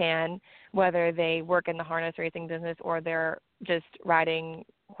as they can, whether they work in the harness racing business or they're just riding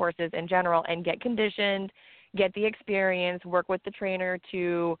horses in general, and get conditioned, get the experience, work with the trainer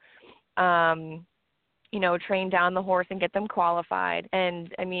to, train down the horse and get them qualified.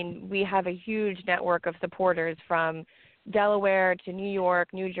 And, I mean, we have a huge network of supporters from Delaware to New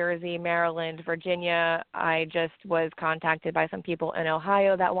York, New Jersey, Maryland, Virginia. I just was contacted by some people in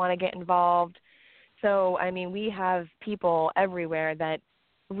Ohio that want to get involved. So, I mean, we have people everywhere that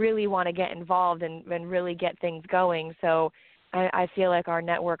really want to get involved and really get things going. So I feel like our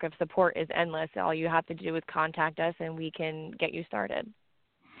network of support is endless. All you have to do is contact us, and we can get you started.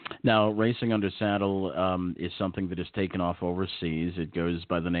 Now, Racing Under Saddle is something that is taken off overseas. It goes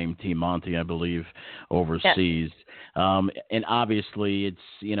by the name Team Monty, I believe, overseas. Yes. And obviously,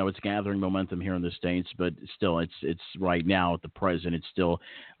 it's gathering momentum here in the States, but still, it's right now at the present, it's still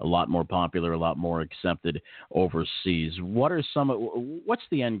a lot more popular, a lot more accepted overseas. What's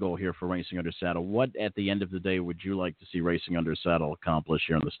the end goal here for Racing Under Saddle? What, at the end of the day, would you like to see Racing Under Saddle accomplish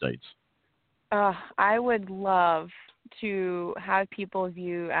here in the States? I would love to have people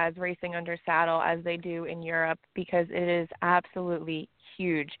view as Racing Under Saddle as they do in Europe, because it is absolutely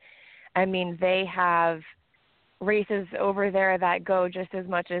huge. I mean, they have races over there that go just as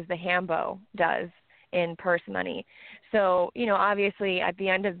much as the Hambo does in purse money. So, obviously at the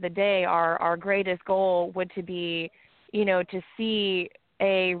end of the day, our greatest goal would to be, to see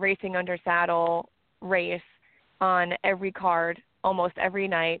a Racing Under Saddle race on every card almost every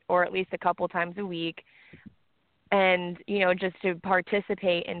night, or at least a couple times a week. And, just to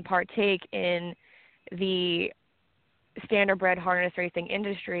participate and partake in the standardbred harness racing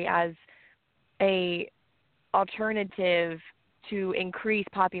industry as a alternative to increase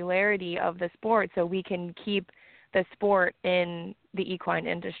popularity of the sport, so we can keep the sport in the equine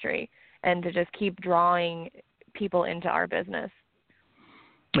industry and to just keep drawing people into our business.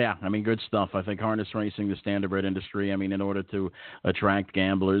 Yeah, I mean, good stuff. I think harness racing, the standardbred industry, I mean, in order to attract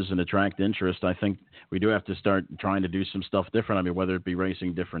gamblers and attract interest, I think we do have to start trying to do some stuff different. I mean, whether it be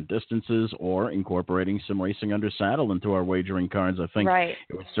racing different distances or incorporating some Racing Under Saddle into our wagering cards, I think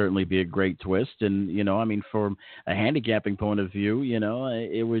It would certainly be a great twist. And, I mean, from a handicapping point of view,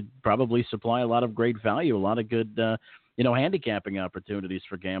 it would probably supply a lot of great value, a lot of good handicapping opportunities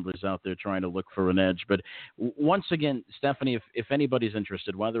for gamblers out there trying to look for an edge. But once again, Stephanie, if anybody's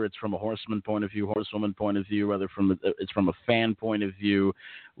interested, whether it's from a horseman point of view, horsewoman point of view, whether it's from a fan point of view,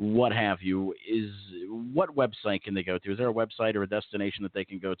 what have you, what website can they go to? Is there a website or a destination that they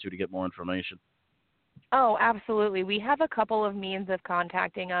can go to get more information? Oh, absolutely. We have a couple of means of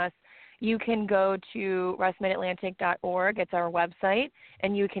contacting us. You can go to RUSMidAtlantic.org. It's our website,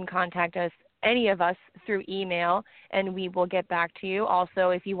 and you can contact us, any of us, through email, and we will get back to you. Also,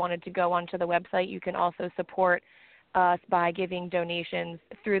 if you wanted to go onto the website, you can also support us by giving donations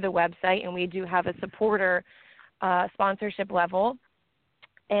through the website, and we do have a supporter sponsorship level,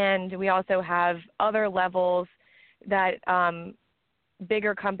 and we also have other levels that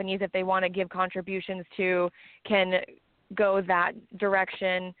bigger companies, if they want to give contributions to, can go that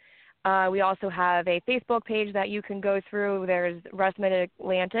direction. We also have a Facebook page that you can go through. There's RUS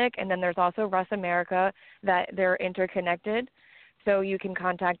Mid-Atlantic, and then there's also RUS America, that they're interconnected. So you can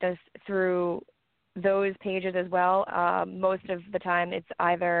contact us through those pages as well. Most of the time it's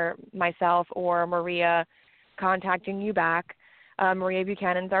either myself or Maria contacting you back. Maria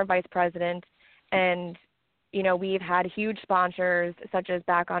Buchanan's our vice president, and we've had huge sponsors such as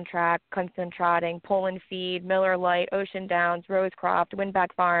Back on Track, Constant Trotting, Pull and Feed, Miller Lite, Ocean Downs, Rosecroft, Windback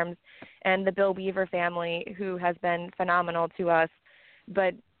Farms, and the Bill Weaver family, who has been phenomenal to us.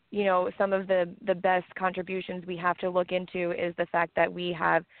 But, some of the best contributions we have to look into is the fact that we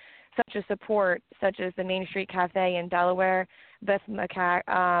have such a support, such as the Main Street Cafe in Delaware. Beth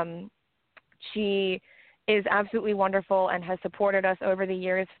McCack, she is absolutely wonderful and has supported us over the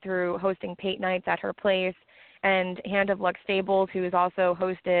years through hosting Pate Nights at her place. And Hand of Luck Stables, who has also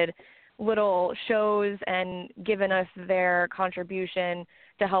hosted little shows and given us their contribution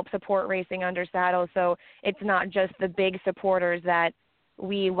to help support Racing Under Saddle. So it's not just the big supporters that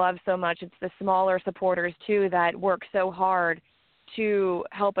we love so much. It's the smaller supporters, too, that work so hard to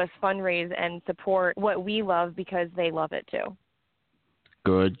help us fundraise and support what we love because they love it, too.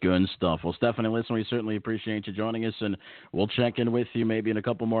 Good stuff. Well, Stephanie, listen, we certainly appreciate you joining us, and we'll check in with you maybe in a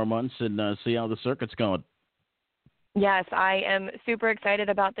couple more months and see how the circuit's going. Yes, I am super excited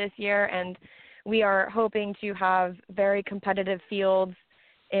about this year, and we are hoping to have very competitive fields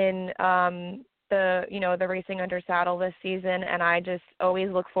in the racing under saddle this season, and I just always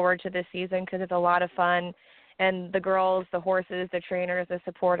look forward to this season because it's a lot of fun. And the girls, the horses, the trainers, the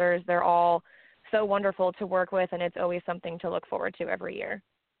supporters, they're all so wonderful to work with, and it's always something to look forward to every year.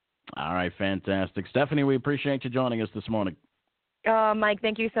 All right, fantastic. Stephanie, we appreciate you joining us this morning. Mike,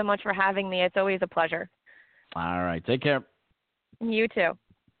 thank you so much for having me. It's always a pleasure. All right, take care. You too.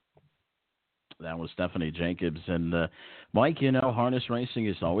 That was Stephanie Jacobs. And, Mike, harness racing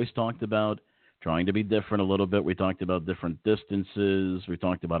is always talked about trying to be different a little bit. We talked about different distances. We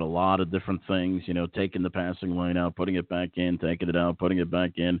talked about a lot of different things, taking the passing lane out, putting it back in, taking it out, putting it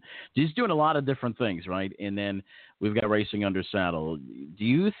back in. Just doing a lot of different things, right? And then we've got racing under saddle. Do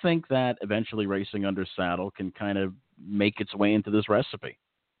you think that eventually racing under saddle can kind of make its way into this recipe?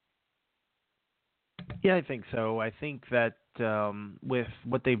 Yeah, I think so. I think that with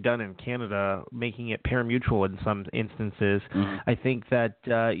what they've done in Canada, making it pari-mutuel in some instances, I think that,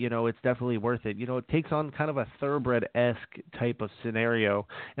 it's definitely worth it. It takes on kind of a thoroughbred-esque type of scenario,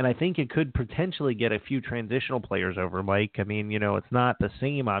 and I think it could potentially get a few transitional players over, Mike. I mean, it's not the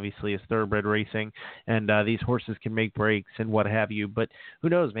same, obviously, as thoroughbred racing, and these horses can make breaks and what have you, but who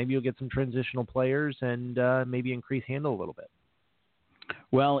knows? Maybe you'll get some transitional players and maybe increase handle a little bit.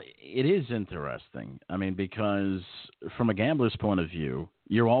 Well, it is interesting. I mean, because from a gambler's point of view,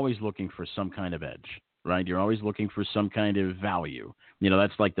 you're always looking for some kind of edge, right? You're always looking for some kind of value.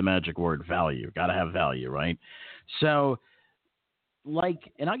 That's like the magic word, value. Got to have value, right? So,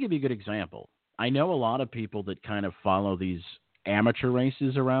 and I'll give you a good example. I know a lot of people that kind of follow these amateur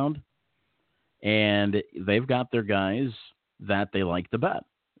races around, and they've got their guys that they like to bet.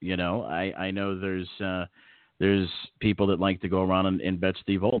 I know there's people that like to go around and bet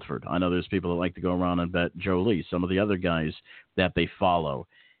Steve Oldford. I know there's people that like to go around and bet Joe Lee, some of the other guys that they follow.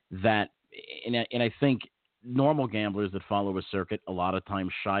 And I think normal gamblers that follow a circuit a lot of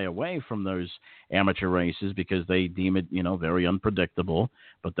times shy away from those amateur races because they deem it, very unpredictable.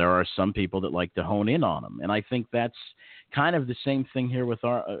 But there are some people that like to hone in on them. And I think that's kind of the same thing here with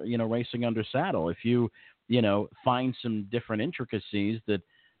our, racing under saddle. If you, find some different intricacies that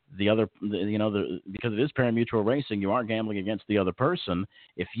because it is pari-mutuel racing, you are gambling against the other person.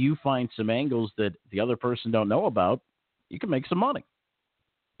 If you find some angles that the other person don't know about, you can make some money.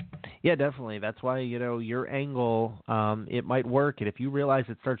 Yeah, definitely. That's why, your angle, it might work. And if you realize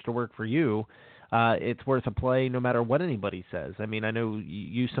it starts to work for you, it's worth a play no matter what anybody says. I mean, I know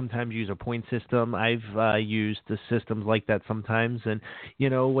you sometimes use a point system. I've used the systems like that sometimes. And,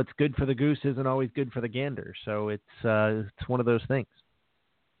 what's good for the goose isn't always good for the gander. So it's one of those things.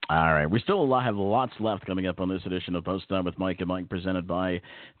 All right. We still have lots left coming up on this edition of Post Time with Mike and Mike, presented by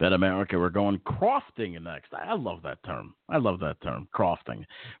Bet America. We're going crofting next. I love that term. Crofting,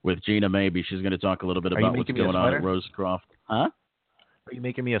 with Gina Maybee. She's going to talk a little bit about what's going on at Rosecroft. Huh? Are you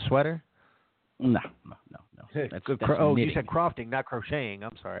making me a sweater? No. You said crofting, not crocheting.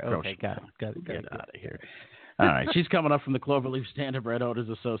 I'm sorry. Okay, got it. Get out of here. All right. She's coming up from the Cloverleaf Standardbred Owners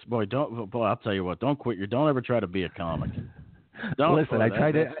Association. Boy, I'll tell you what. Don't ever try to be a comic. Listen,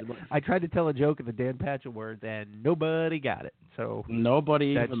 I tried to tell a joke in the Dan Patchett words, and nobody got it. So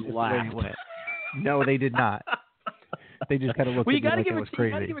nobody even laughed. No, they did not. They just kind of looked at me like it was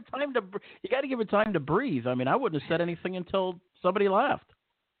crazy. You got to give it time to breathe. I mean, I wouldn't have said anything until somebody laughed.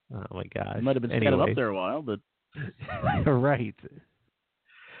 Oh my gosh! It might have been standing up there a while, but right.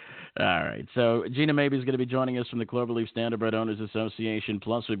 All right. So Gina Maybee is going to be joining us from the Cloverleaf Standardbred Owners Association.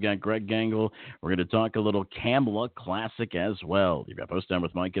 Plus, we've got Greg Gangle. We're going to talk a little Camluck Classic as well. You've got Post Time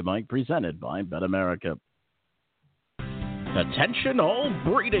with Mike and Mike, presented by Bet America. Attention all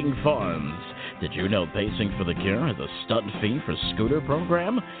breeding farms. Did you know Pacing for the Cure has a stud fee for scooter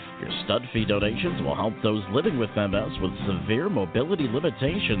program? Your stud fee donations will help those living with MS with severe mobility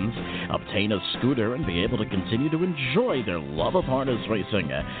limitations obtain a scooter and be able to continue to enjoy their love of harness racing.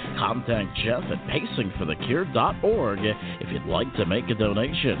 Contact Jeff at pacingforthecure.org if you'd like to make a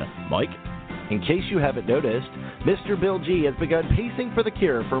donation. Mike? In case you haven't noticed, Mr. Bill G has begun Pacing for the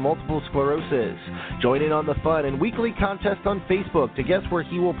Cure for multiple sclerosis. Join in on the fun and weekly contest on Facebook to guess where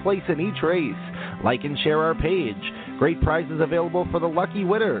he will place in each race. Like and share our page. Great prizes available for the lucky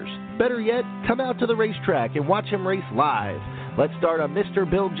winners. Better yet, come out to the racetrack and watch him race live. Let's start a Mr.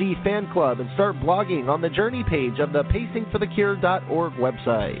 Bill G fan club and start blogging on the journey page of the pacingforthecure.org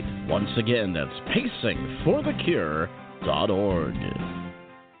website. Once again, that's pacingforthecure.org.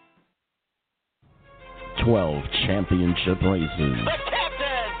 12 championship races. The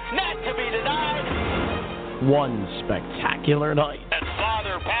captain, not to be denied. One spectacular night. And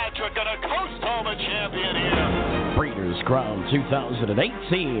Father Patrick gonna coast home a champion here. Breeders' Crown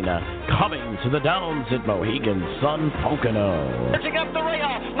 2018, coming to the Downs at Mohegan Sun Pocono. Pitching up the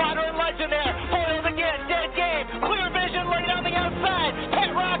rail, Modern Legend there, foiled again, dead game, clear vision late on the outside,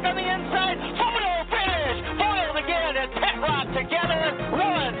 Pet Rock on the inside, photo finish, foiled again, and Pet Rock together,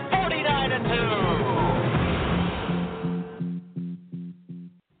 run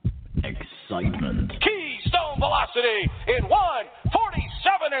 49-2. Excitement. Keystone Velocity in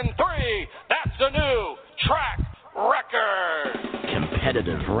 1:47 and 3. That's the new track record.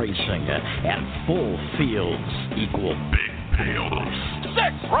 Competitive racing and full fields equal big payoffs.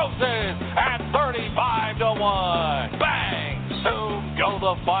 6 roses at 35-1. Bang! Soon go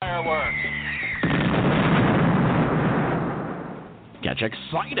the fireworks. Catch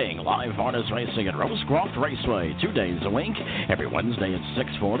exciting live harness racing at Rosecroft Raceway 2 days a week, every Wednesday at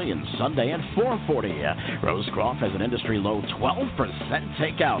 6:40 and Sunday at 4:40. Rosecroft has an industry-low 12%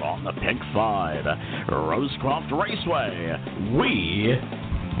 takeout on the Pick 5. Rosecroft Raceway, we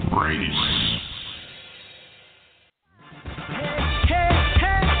race.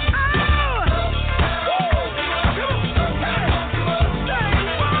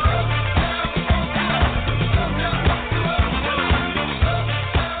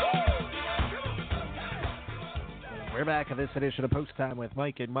 We're back at this edition of Post Time with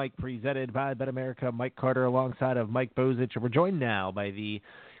Mike and Mike, presented by Bet America. Mike Carter alongside of Mike Bozich. And we're joined now by the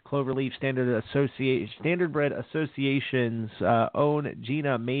Cloverleaf Standardbred Association's own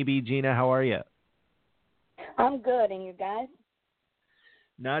Gina Maybee. Gina, how are you? I'm good, and you guys?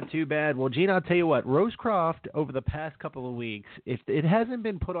 Not too bad. Well, Gina, I'll tell you what, Rosecroft over the past couple of weeks, if it hasn't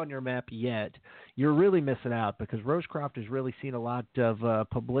been put on your map yet, you're really missing out, because Rosecroft has really seen a lot of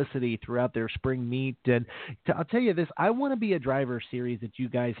publicity throughout their spring meet. And I'll tell you this, I Want to Be a Driver series that you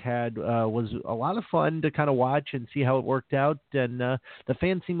guys had was a lot of fun to kind of watch and see how it worked out, and the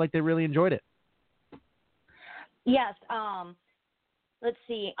fans seemed like they really enjoyed it. Yes. Let's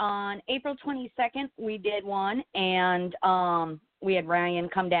see. On April 22nd, we did one, and we had Ryan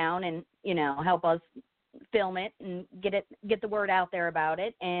come down and, help us film it and get the word out there about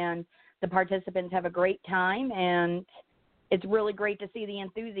it. And the participants have a great time, and it's really great to see the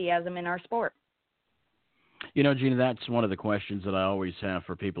enthusiasm in our sport. Gina, that's one of the questions that I always have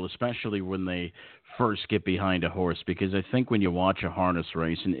for people, especially when they first get behind a horse, because I think when you watch a harness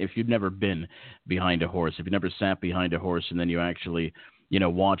race, and if you've never been behind a horse, if you've never sat behind a horse and then you actually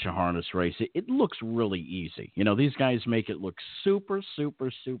watch a harness race, it looks really easy. These guys make it look super,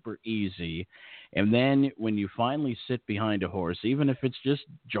 super, super easy. And then when you finally sit behind a horse, even if it's just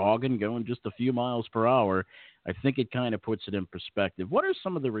jogging, going just a few miles per hour, I think it kind of puts it in perspective. What are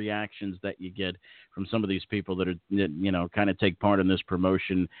some of the reactions that you get from some of these people that are, kind of take part in this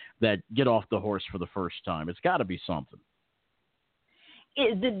promotion that get off the horse for the first time? It's got to be something.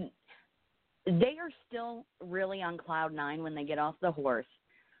 They are still really on cloud 9 when they get off the horse.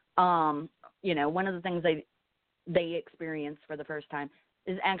 One of the things they experience for the first time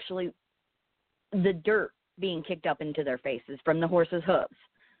is actually the dirt being kicked up into their faces from the horse's hooves.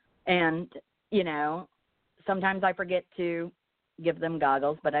 And, sometimes I forget to give them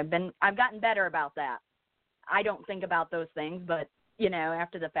goggles, but I've gotten better about that. I don't think about those things, but,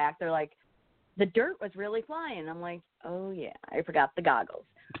 after the fact, they're like, the dirt was really flying. I'm like, oh, yeah, I forgot the goggles.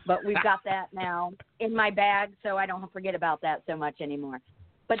 But we've got that now in my bag, so I don't forget about that so much anymore.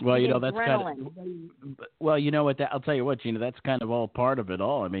 But well, that's kind of, well, I'll tell you what, Gina, that's kind of all part of it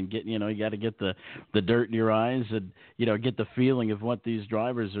all. I mean, you got to get the dirt in your eyes and, get the feeling of what these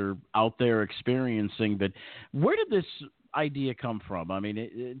drivers are out there experiencing. But where did this idea come from? I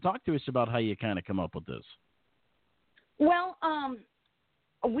mean, talk to us about how you kind of come up with this. Well,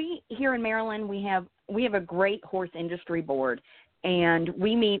 we here in Maryland, we have a great horse industry board. And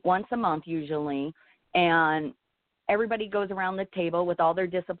we meet once a month usually, and everybody goes around the table with all their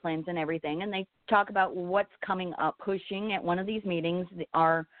disciplines and everything, and they talk about what's coming up. Pushing at one of these meetings,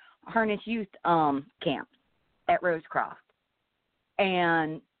 our harness youth camp at Rosecroft.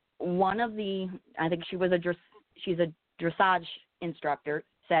 And one of I think she's a dressage instructor,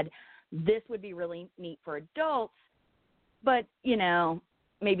 said this would be really neat for adults, but,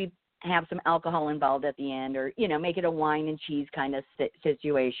 maybe have some alcohol involved at the end, or, make it a wine and cheese kind of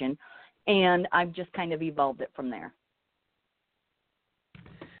situation. And I've just kind of evolved it from there.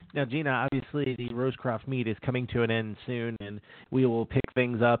 Now, Gina, obviously the Rosecroft meet is coming to an end soon, and we will pick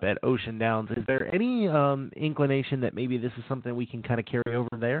things up at Ocean Downs. Is there any inclination that maybe this is something we can kind of carry over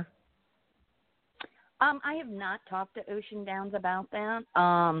there? I have not talked to Ocean Downs about that.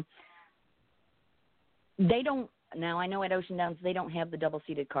 They don't. Now, I know at Ocean Downs they don't have the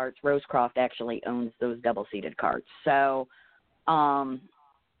double-seated carts. Rosecroft actually owns those double-seated carts. So,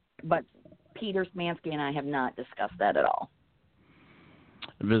 but Peter Smansky and I have not discussed that at all.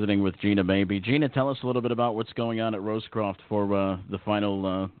 Visiting with Gina Maybee. Gina, tell us a little bit about what's going on at Rosecroft for the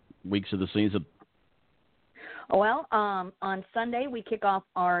final weeks of the season. Well, on Sunday we kick off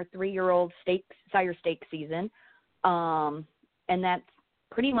our 3-year-old sire stake season, and that's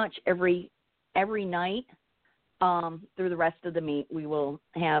pretty much every night through the rest of the meet. We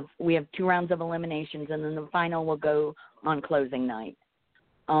have 2 rounds of eliminations, and then the final will go on closing night.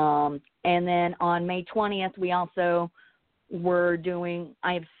 And then on May 20th, we also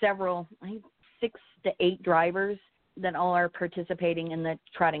I have 6 to 8 drivers that all are participating in the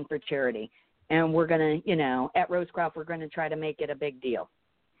Trotting for Charity. And we're going to, at Rosecroft, we're going to try to make it a big deal.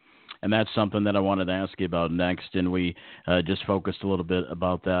 And that's something that I wanted to ask you about next, and we just focused a little bit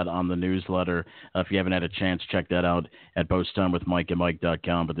about that on the newsletter. If you haven't had a chance, check that out at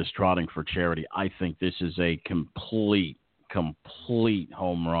posttimewithmikeandmike.com. But this Trotting for Charity, I think this is a complete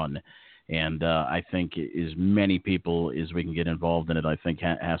home run. And I think as many people as we can get involved in it, I think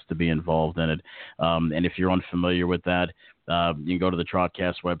has to be involved in it. And if you're unfamiliar with that, you can go to the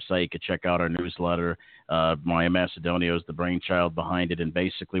Trotcast website. You can check out our newsletter. Maya Macedonio is the brainchild behind it. And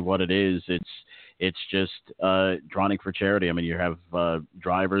basically what it is, it's just Trotting for Charity. I mean, you have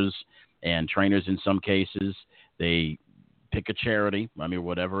drivers and trainers in some cases. They pick a charity, I mean,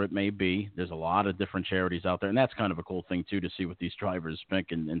 whatever it may be. There's a lot of different charities out there, and that's kind of a cool thing, too, to see what these drivers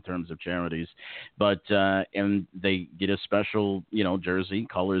pick in terms of charities. But and they get a special, jersey,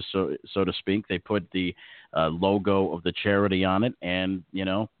 colors, so to speak. They put the logo of the charity on it, and,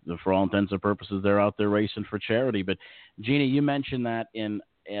 for all intents and purposes, they're out there racing for charity. But, Gina, you mentioned that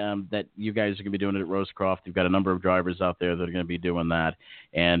that you guys are going to be doing it at Rosecroft. You've got a number of drivers out there that are going to be doing that,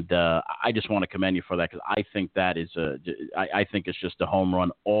 and I just want to commend you for that, because I think that is I think it's just a home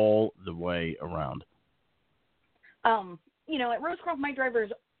run all the way around. At Rosecroft, my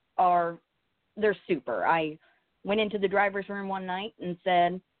drivers they're super. I went into the driver's room one night and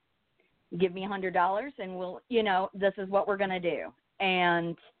said, "Give me $100, and we'll, this is what we're going to do."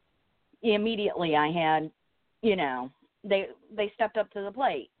 And immediately I had, They stepped up to the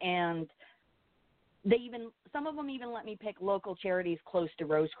plate, and some of them even let me pick local charities close to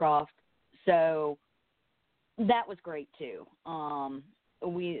Rosecroft. So that was great too.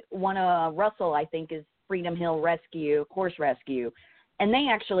 Russell, I think, is Freedom Hill Horse Rescue, and they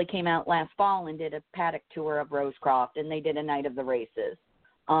actually came out last fall and did a paddock tour of Rosecroft, and they did a night of the races.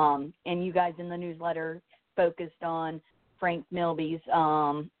 And you guys in the newsletter focused on Frank Milby's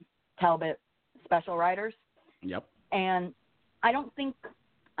Talbot Special Riders. Yep. And I don't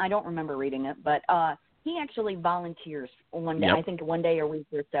remember reading it, but he actually volunteers one day, yep. I think one day a week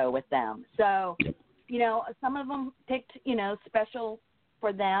or so with them. So, yep. Some of them picked, special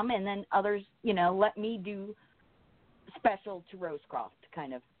for them, and then others, let me do special to Rosecroft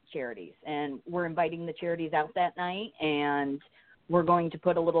kind of charities. And we're inviting the charities out that night, and we're going to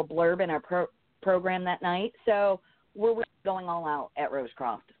put a little blurb in our program that night. So we're really going all out at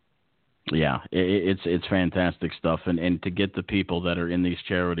Rosecroft. Yeah, it's fantastic stuff, and to get the people that are in these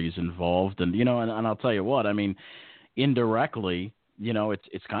charities involved, and and I'll tell you what, I mean, indirectly,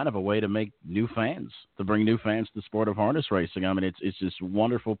 it's kind of a way to make new fans, to bring new fans to the sport of harness racing. I mean, it's just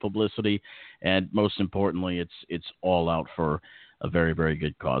wonderful publicity, and most importantly, it's all out for a very, very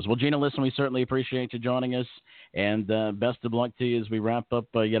good cause. Well, Gina, listen, we certainly appreciate you joining us, and best of luck to you as we wrap up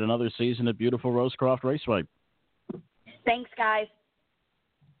yet another season at beautiful Rosecroft Raceway. Thanks, guys.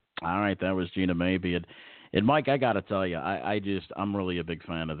 All right, that was Gina Maybee. And Mike, I got to tell you, I'm really a big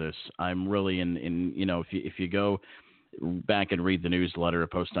fan of this. I'm really if you go back and read the newsletter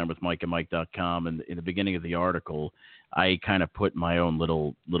at posttimewithmikeandmike.com, and in the beginning of the article, I kind of put my own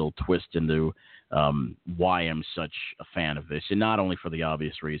little twist into why I'm such a fan of this, and not only for the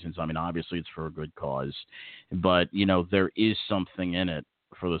obvious reasons. I mean, obviously it's for a good cause, but there is something in it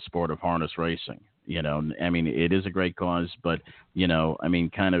for the sport of harness racing. I mean, it is a great cause, but, I mean,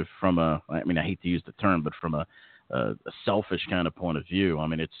 kind of I hate to use the term, but from a selfish kind of point of view, I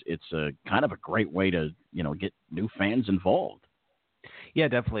mean, it's a kind of a great way to, get new fans involved. Yeah,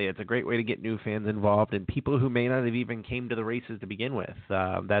 definitely. It's a great way to get new fans involved and people who may not have even came to the races to begin with.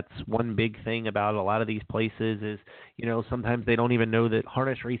 That's one big thing about a lot of these places is, sometimes they don't even know that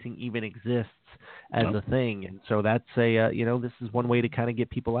harness racing even exists as a thing. And so that's this is one way to kind of get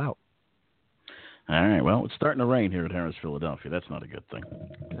people out. All right. Well, it's starting to rain here at Harris, Philadelphia. That's not a good thing.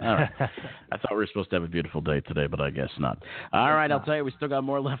 All right. I thought we were supposed to have a beautiful day today, but I guess not. All right. I'll tell you, we still got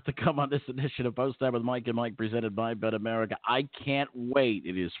more left to come on this edition of Post Time with Mike and Mike, presented by Bet America. I can't wait.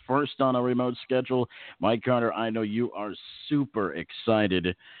 It is first on a remote schedule. Mike Carter, I know you are super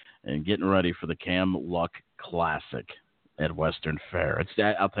excited and getting ready for the Camluck Classic. at Western Fair.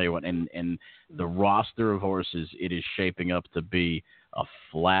 I'll tell you what, and the roster of horses, it is shaping up to be a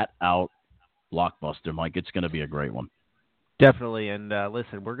flat-out blockbuster, Mike. It's going to be a great one. Definitely, and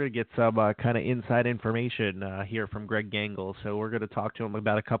listen, we're going to get some kind of inside information here from Greg Gangle, so we're going to talk to him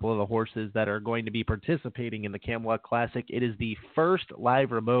about a couple of the horses that are going to be participating in the Camluck Classic. It is the first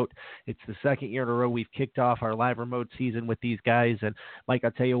live remote. It's the second year in a row we've kicked off our live remote season with these guys, and Mike, I'll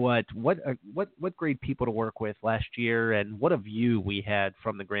tell you what great people to work with last year, and what a view we had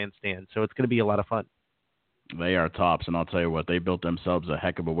from the grandstand, so it's going to be a lot of fun. They are tops, and I'll tell you what, they built themselves a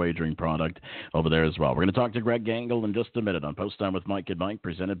heck of a wagering product over there as well. We're going to talk to Greg Gangle in just a minute on Post Time with Mike and Mike,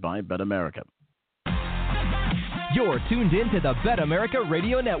 presented by Bet America. You're tuned in to the Bet America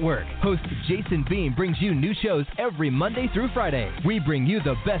Radio Network. Host Jason Beam brings you new shows every Monday through Friday. We bring you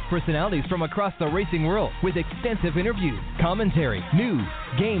the best personalities from across the racing world with extensive interviews, commentary, news,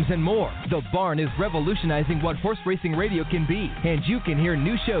 games, and more. The Barn is revolutionizing what horse racing radio can be, and you can hear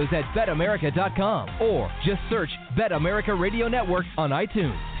new shows at betamerica.com or just search Bet America Radio Network on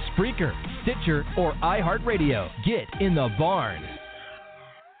iTunes, Spreaker, Stitcher, or iHeartRadio. Get in the Barn.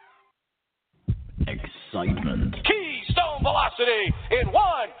 Excitement. Keystone velocity in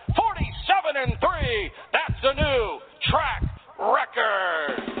 1:47.3. That's a new track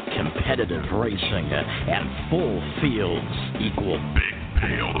record. Competitive racing and full fields equal big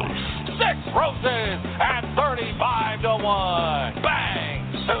payoffs. 6 roses at 35-1.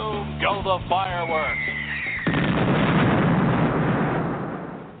 Bang! Soon go the fireworks.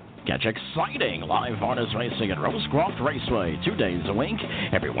 Catch exciting live harness racing at Rosecroft Raceway 2 days a week,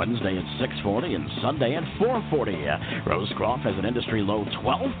 every Wednesday at 6:40 and Sunday at 4:40. Rosecroft has an industry low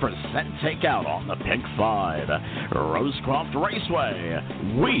 12% takeout on the Pink 5. Rosecroft Raceway,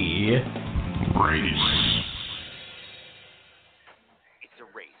 we race. It's a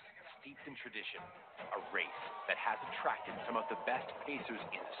race steeped in tradition, a race that has attracted some of the best pacers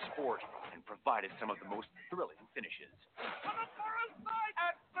in the sport and provided some of the most thrilling finishes.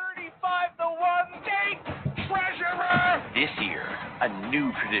 At 35-1, Date Treasurer! This year, a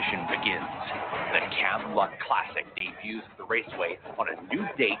new tradition begins. The Camluck Classic debuts at the Raceway on a new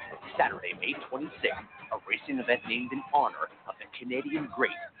date, Saturday, May 26th, a racing event named in honor of the Canadian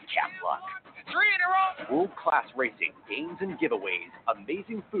great Camluck. 3 in a row! World-class racing, games and giveaways,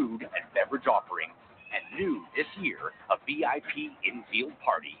 amazing food and beverage offerings, and new this year, a VIP in-field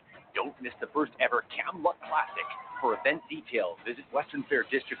party. Don't miss the first ever Camluck Classic. For event details, visit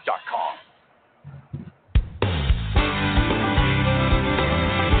westernfairdistrict.com.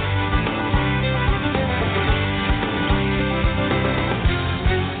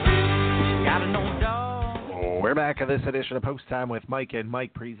 We're back at this edition of Post Time with Mike and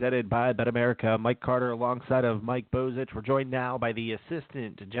Mike, presented by Bet America. Mike Carter alongside of Mike Bozich. We're joined now by the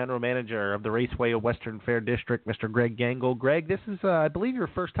Assistant General Manager of the Raceway Western Fair District, Mr. Greg Gangle. Greg, this is, I believe, your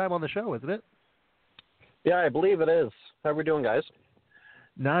first time on the show, isn't it? Yeah, I believe it is. How are we doing, guys?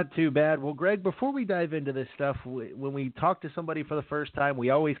 Not too bad. Well, Greg, before we dive into this stuff, when we talk to somebody for the first time, we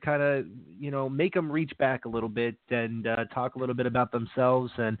always kind of, make them reach back a little bit and talk a little bit about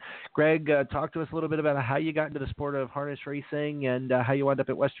themselves. And Greg, talk to us a little bit about how you got into the sport of harness racing and how you wound up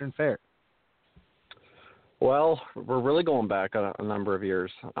at Western Fair. Well, we're really going back a number of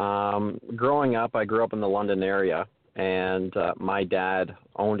years. Growing up, I grew up in the London area, and my dad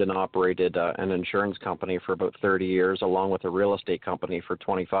owned and operated an insurance company for about 30 years, along with a real estate company for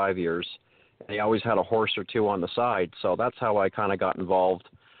 25 years. And he always had a horse or two on the side, so that's how I kind of got involved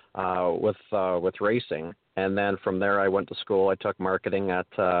with racing. And then from there, I went to school. I took marketing at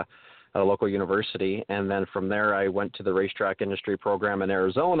a local university, and then from there, I went to the racetrack industry program in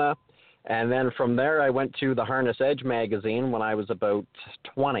Arizona. And then from there, I went to the Harness Edge magazine when I was about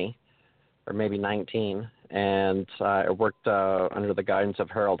 20 or maybe 19. And I worked under the guidance of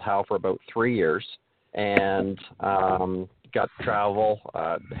Harold Howe for about 3 years, and got to travel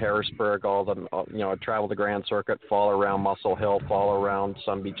Harrisburg, travel the Grand Circuit, fall around Muscle Hill, fall around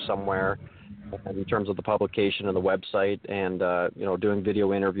Sun Beach somewhere, and in terms of the publication and the website, and doing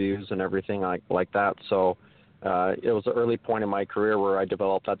video interviews and everything like that. So it was an early point in my career where I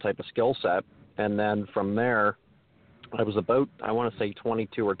developed that type of skill set, and then from there, I was about, I want to say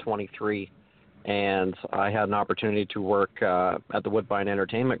 22 or 23. And I had an opportunity to work at the Woodbine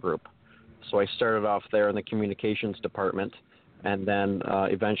Entertainment Group. So I started off there in the communications department, and then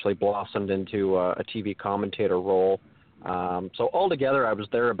eventually blossomed into a TV commentator role. So altogether, I was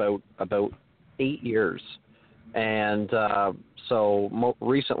there about 8 years. And so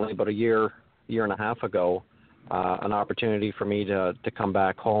recently, about a year and a half ago, an opportunity for me to come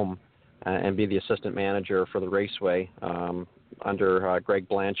back home and be the assistant manager for the Raceway under Greg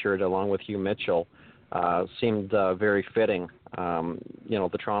Blanchard, along with Hugh Mitchell, seemed very fitting.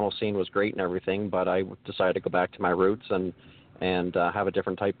 The Toronto scene was great and everything, but I decided to go back to my roots and have a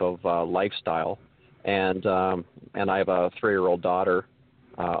different type of lifestyle. And I have a 3-year-old daughter,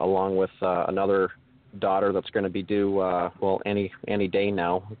 along with another daughter that's going to be due any day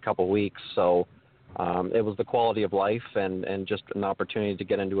now, a couple of weeks. So it was the quality of life and just an opportunity to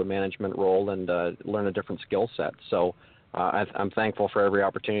get into a management role and learn a different skill set. So I'm thankful for every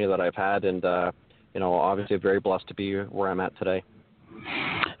opportunity that I've had, and obviously very blessed to be where I'm at today.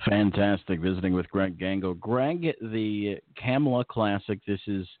 Fantastic. Visiting with Greg Gangle. Greg, the Camluck Classic, this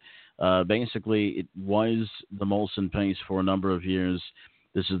is basically, it was the Molson Pace for a number of years.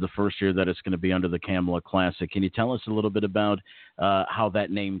 This is the first year that it's going to be under the Camluck Classic. Can you tell us a little bit about how that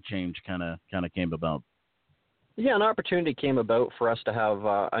name change kind of came about? Yeah, an opportunity came about for us to have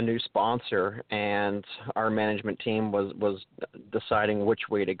a new sponsor, and our management team was deciding which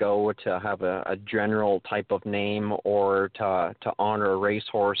way to go, to have a general type of name or to honor a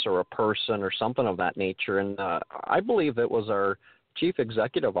racehorse or a person or something of that nature. And I believe it was our Chief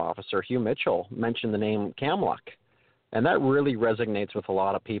Executive Officer, Hugh Mitchell, mentioned the name Camluck. And that really resonates with a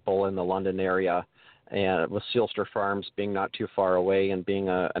lot of people in the London area, and with Sealster Farms being not too far away and being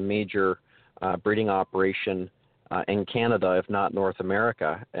a major breeding operation in Canada, if not North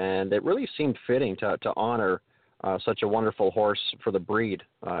America. And it really seemed fitting to honor such a wonderful horse for the breed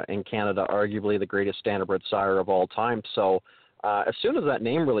in Canada, arguably the greatest Standardbred sire of all time. So as soon as that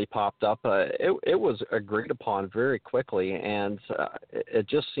name really popped up, it was agreed upon very quickly, and it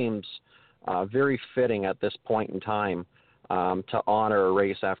just seems very fitting at this point in time to honor a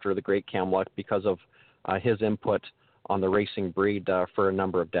race after the great Camluck because of his input on the racing breed for a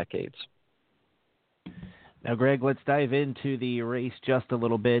number of decades. Now, Greg, let's dive into the race just a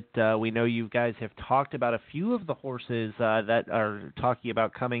little bit. We know you guys have talked about a few of the horses that are talking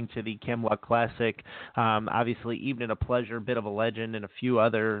about coming to the Camluck Classic. Obviously, Even a Pleasure, Bit of a Legend, and a few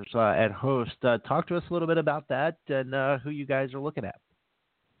others at host. Talk to us a little bit about that and who you guys are looking at.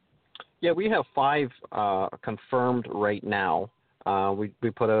 Yeah, we have 5 confirmed right now. We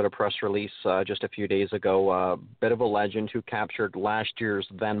put out a press release just a few days ago. Bit of a Legend, who captured last year's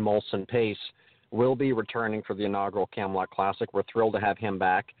then Molson Pace, will be returning for the inaugural Camluck Classic. We're thrilled to have him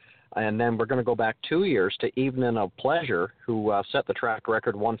back. And then we're going to go back 2 years to Evening of Pleasure, who set the track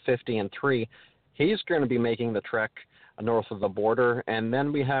record 150-3. He's going to be making the trek north of the border. And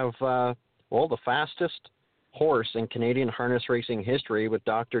then we have, the fastest horse in Canadian harness racing history with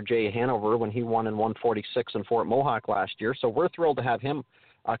Dr. Jay Hanover when he won in 146 in Fort Mohawk last year. So we're thrilled to have him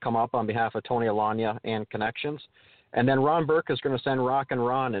come up on behalf of Tony Alagna and Connections. And then Ron Burke is going to send Rock and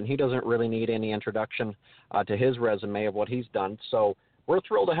Ron, and he doesn't really need any introduction to his resume of what he's done. So we're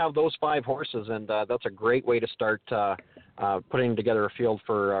thrilled to have those 5 horses, and that's a great way to start putting together a field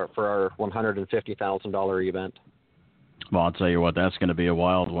for our $150,000 event. Well, I'll tell you what, that's going to be a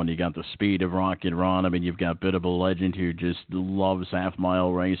wild one. You got the speed of Rocket Ron. I mean, you've got Bit of a Legend who just loves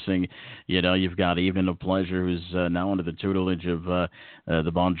half-mile racing. You've got Evening of Pleasure, who's now under the tutelage of the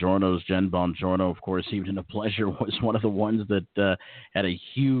Bongiornos, Jen Bongiorno. Of course, Evening of Pleasure was one of the ones that had a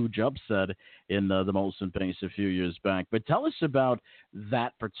huge upset in the Molson Pace a few years back. But tell us about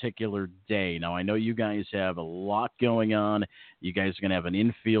that particular day. Now, I know you guys have a lot going on. You guys are going to have an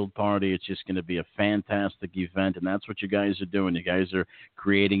infield party. It's just going to be a fantastic event, and that's what you guys are doing. You guys are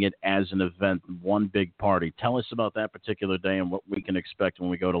creating it as an event, one big party. Tell us about that particular day and what we can expect when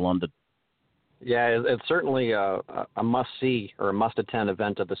we go to London. Yeah, it's certainly a must-see or a must-attend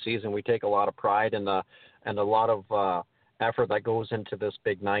event of the season. We take a lot of pride and a lot of effort that goes into this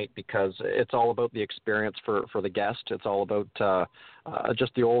big night because it's all about the experience for the guest. It's all about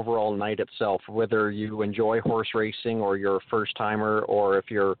just the overall night itself, whether you enjoy horse racing or you're a first-timer or if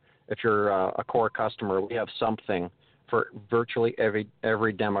you're a core customer. We have something for virtually every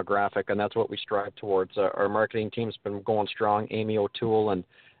demographic, and that's what we strive towards. Our marketing team's been going strong. Amy O'Toole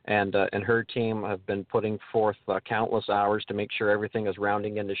and her team have been putting forth countless hours to make sure everything is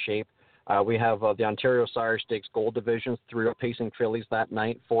rounding into shape. We have the Ontario Sire Stakes Gold Division, 3 pacing fillies that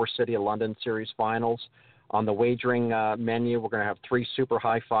night, 4 City of London Series finals. On the wagering menu, we're going to have 3 super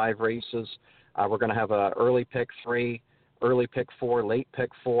high 5 races. We're going to have a early pick 3, early pick 4, late pick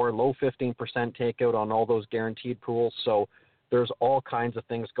 4, low 15% takeout on all those guaranteed pools. So there's all kinds of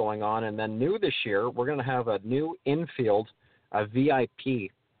things going on. And then new this year, we're going to have a new infield, a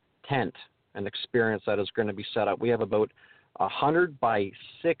VIP tent, an experience that is going to be set up. We have about 100 by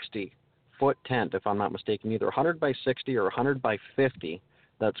 60 foot tent, if I'm not mistaken, either 100 by 60 or 100 by 50.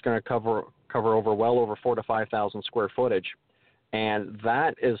 That's going to cover over 4,000 to 5,000 square footage. And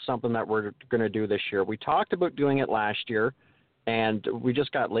that is something that we're going to do this year. We talked about doing it last year, And we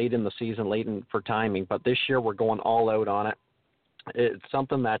just got late in the season, for timing. But this year we're going all out on it. It's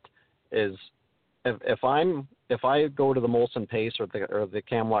something that is, if I go to the Molson Pace or the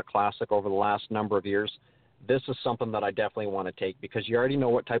Camluck Classic over the last number of years, this is something that I definitely want to take, because you already know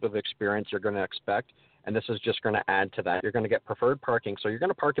what type of experience you're going to expect, and this is just going to add to that. You're going to get preferred parking, so you're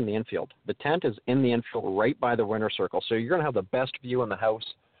going to park in the infield. The tent is in the infield right by the winner's circle, so you're going to have the best view in the house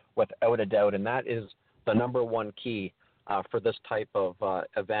without a doubt, and that is the number one key for this type of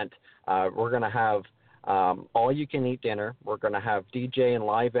event. We're going to have all-you-can-eat dinner. We're going to have DJ and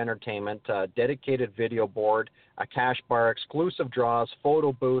live entertainment, dedicated video board, a cash bar, exclusive draws,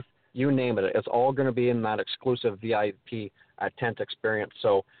 photo booth, you name it. It's all going to be in that exclusive VIP tent experience.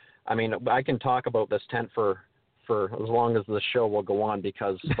 So, I mean, I can talk about this tent for as long as the show will go on,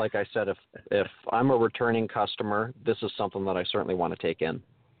 because, like I said, if I'm a returning customer, this is something that I certainly want to take in.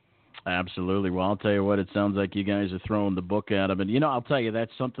 Absolutely. Well, I'll tell you what, it sounds like you guys are throwing the book at them. And, I'll tell you,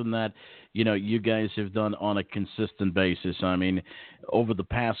 that's something that, you guys have done on a consistent basis. I mean, over the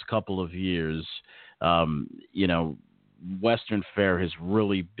past couple of years, Western Fair has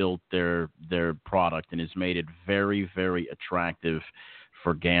really built their product and has made it very, very attractive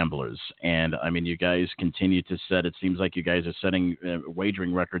for gamblers. And, I mean, you guys continue to set, it seems like you guys are setting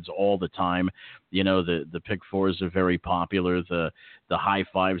wagering records all the time. The pick fours are very popular. The high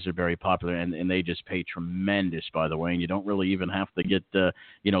fives are very popular, and they just pay tremendous, by the way. And you don't really even have to get,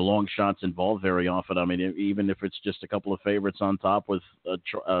 long shots involved very often. I mean, even if it's just a couple of favorites on top with a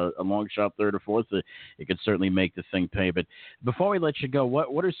long shot third or fourth, it could certainly make the thing pay. But before we let you go,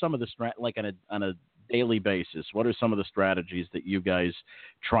 what are some of the on a daily basis, what are some of the strategies that you guys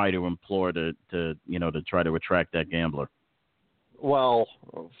try to employ to try to attract that gambler? Well,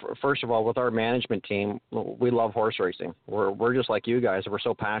 first of all, with our management team, we love horse racing. We're just like you guys. We're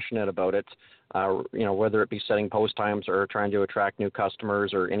so passionate about it. Whether it be setting post times or trying to attract new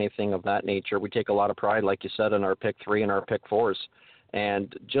customers or anything of that nature, we take a lot of pride, like you said, in our pick 3 and our pick 4s.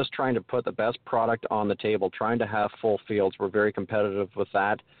 And just trying to put the best product on the table, trying to have full fields. We're very competitive with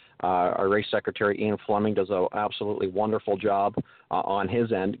that. Our race secretary, Ian Fleming, does an absolutely wonderful job on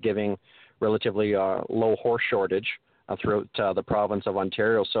his end, giving relatively low horse shortage throughout the province of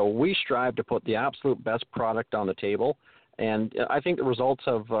Ontario. So we strive to put the absolute best product on the table, and I think the results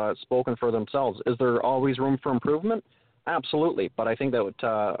have spoken for themselves. Is there always room for improvement? Absolutely, but I think that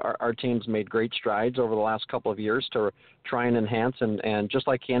our team's made great strides over the last couple of years to try and enhance, and just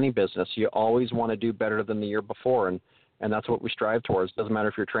like any business, you always want to do better than the year before, and that's what we strive towards. Doesn't matter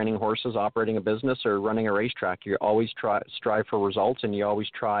if you're training horses, operating a business, or running a racetrack. You always strive for results, and you always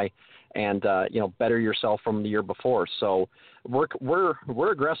try and better yourself from the year before. So we're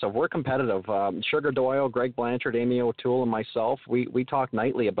aggressive. We're competitive. Sugar Doyle, Greg Blanchard, Amy O'Toole, and myself, we talk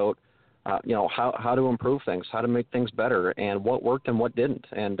nightly about how to improve things, how to make things better, and what worked and what didn't.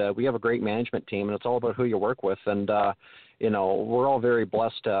 And we have a great management team, and it's all about who you work with. And we're all very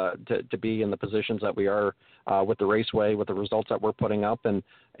blessed to be in the positions that we are with the Raceway, with the results that we're putting up, and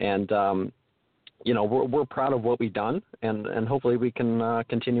we're proud of what we've done, and hopefully we can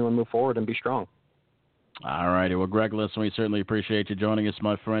continue and move forward and be strong. All righty. Well, Greg, listen, we certainly appreciate you joining us,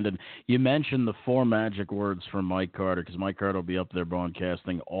 my friend. And you mentioned the 4 magic words from Mike Carter, because Mike Carter will be up there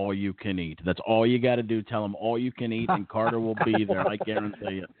broadcasting all you can eat. That's all you got to do. Tell him all you can eat, and Carter will be there. I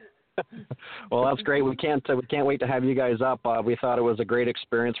guarantee you. Well, that's great. We can't wait to have you guys up. We thought it was a great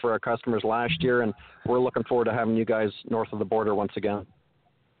experience for our customers last year, and we're looking forward to having you guys north of the border once again.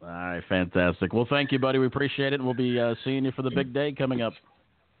 All right, fantastic. Well, thank you, buddy. We appreciate it, and we'll be seeing you for the big day coming up.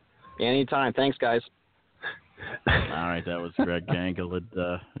 Anytime. Thanks, guys. All right, that was Greg Gangle.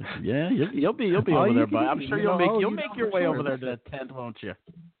 You'll be over there, but I'm sure you'll make your way over there to that tent, won't you?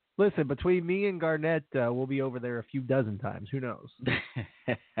 Listen, between me and Garnett, we'll be over there a few dozen times. Who knows?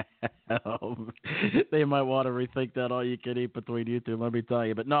 They might want to rethink that all you can eat between you two, let me tell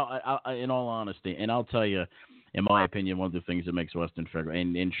you. But no, I, in all honesty, and I'll tell you, in my opinion, one of the things that makes Western Fair,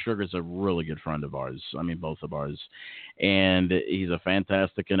 and Sugar's a really good friend of ours. I mean, both of ours. And he's a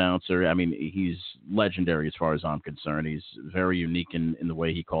fantastic announcer. I mean, he's legendary as far as I'm concerned. He's very unique in the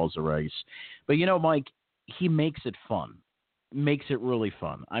way he calls a race. But, Mike, he makes it fun. Makes it really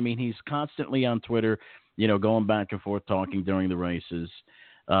fun. I mean, he's constantly on Twitter, going back and forth, talking during the races.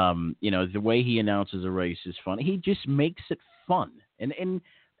 The way he announces a race is fun. He just makes it fun. And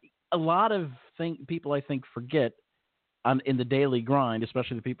a lot of people, I think, forget in the daily grind,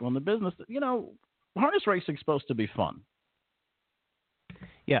 especially the people in the business, that, harness racing is supposed to be fun.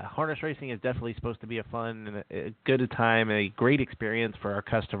 Yeah, harness racing is definitely supposed to be a fun and a good time, a great experience for our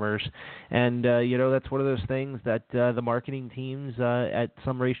customers. And, that's one of those things that the marketing teams at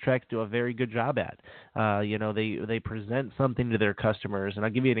some racetracks do a very good job at. They present something to their customers. And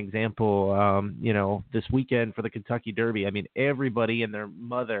I'll give you an example, this weekend for the Kentucky Derby. I mean, everybody and their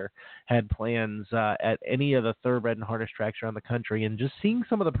mother had plans at any of the thoroughbred and harness tracks around the country. And just seeing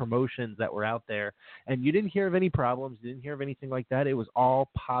some of the promotions that were out there, and you didn't hear of any problems, you didn't hear of anything like that. It was all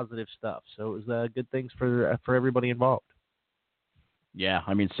positive stuff. So it was good things for everybody involved. Yeah,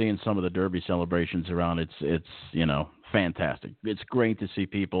 I mean, seeing some of the Derby celebrations around, it's fantastic. It's great to see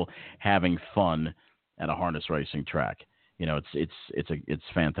people having fun at a harness racing track. It's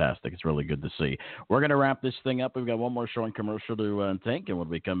fantastic. It's really good to see. We're going to wrap this thing up. We've got one more short commercial to take, and when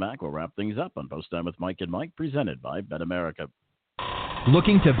we come back, we'll wrap things up on Post Time with Mike and Mike, presented by Bet America.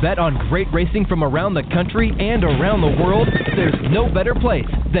 Looking to bet on great racing from around the country and around the world? There's no better place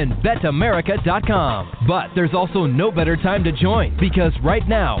than betamerica.com. But there's also no better time to join, because right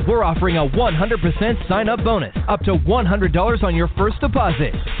now we're offering a 100% sign-up bonus up to $100 on your first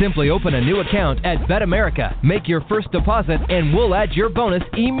deposit. Simply open a new account at Bet America, make your first deposit, and we'll add your bonus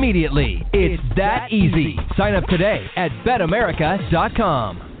immediately. It's that easy. Sign up today at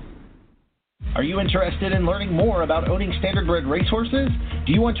betamerica.com. Are you interested in learning more about owning Standardbred racehorses?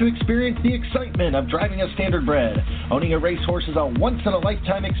 Do you want to experience the excitement of driving a Standardbred? Owning a racehorse is a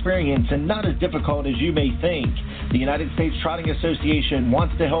once-in-a-lifetime experience and not as difficult as you may think. The United States Trotting Association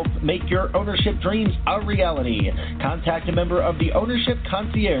wants to help make your ownership dreams a reality. Contact a member of the Ownership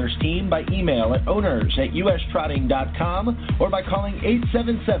Concierge team by email at owners@ustrotting.com or by calling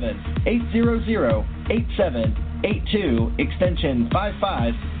 877-800-8782, extension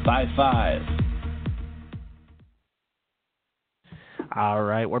 5555. All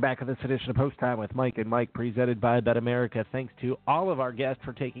right, we're back with this edition of Post Time with Mike and Mike, presented by Bet America. Thanks to all of our guests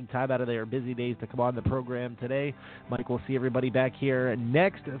for taking time out of their busy days to come on the program today. Mike, we'll see everybody back here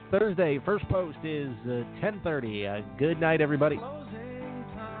next Thursday. First post is 10:30. Good night, everybody.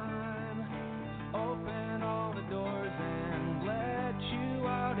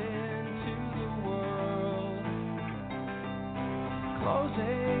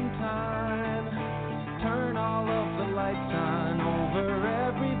 Closing time, turn all of the lights on over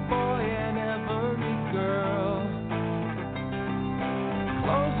every boy and every girl.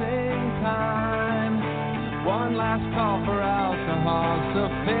 Closing time, one last call for alcohol, so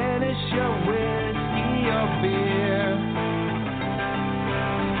finish your whiskey or beer.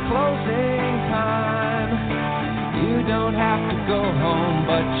 Closing time, you don't have to go home,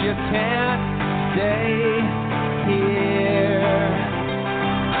 but you can't stay here.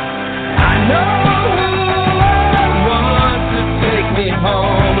 I know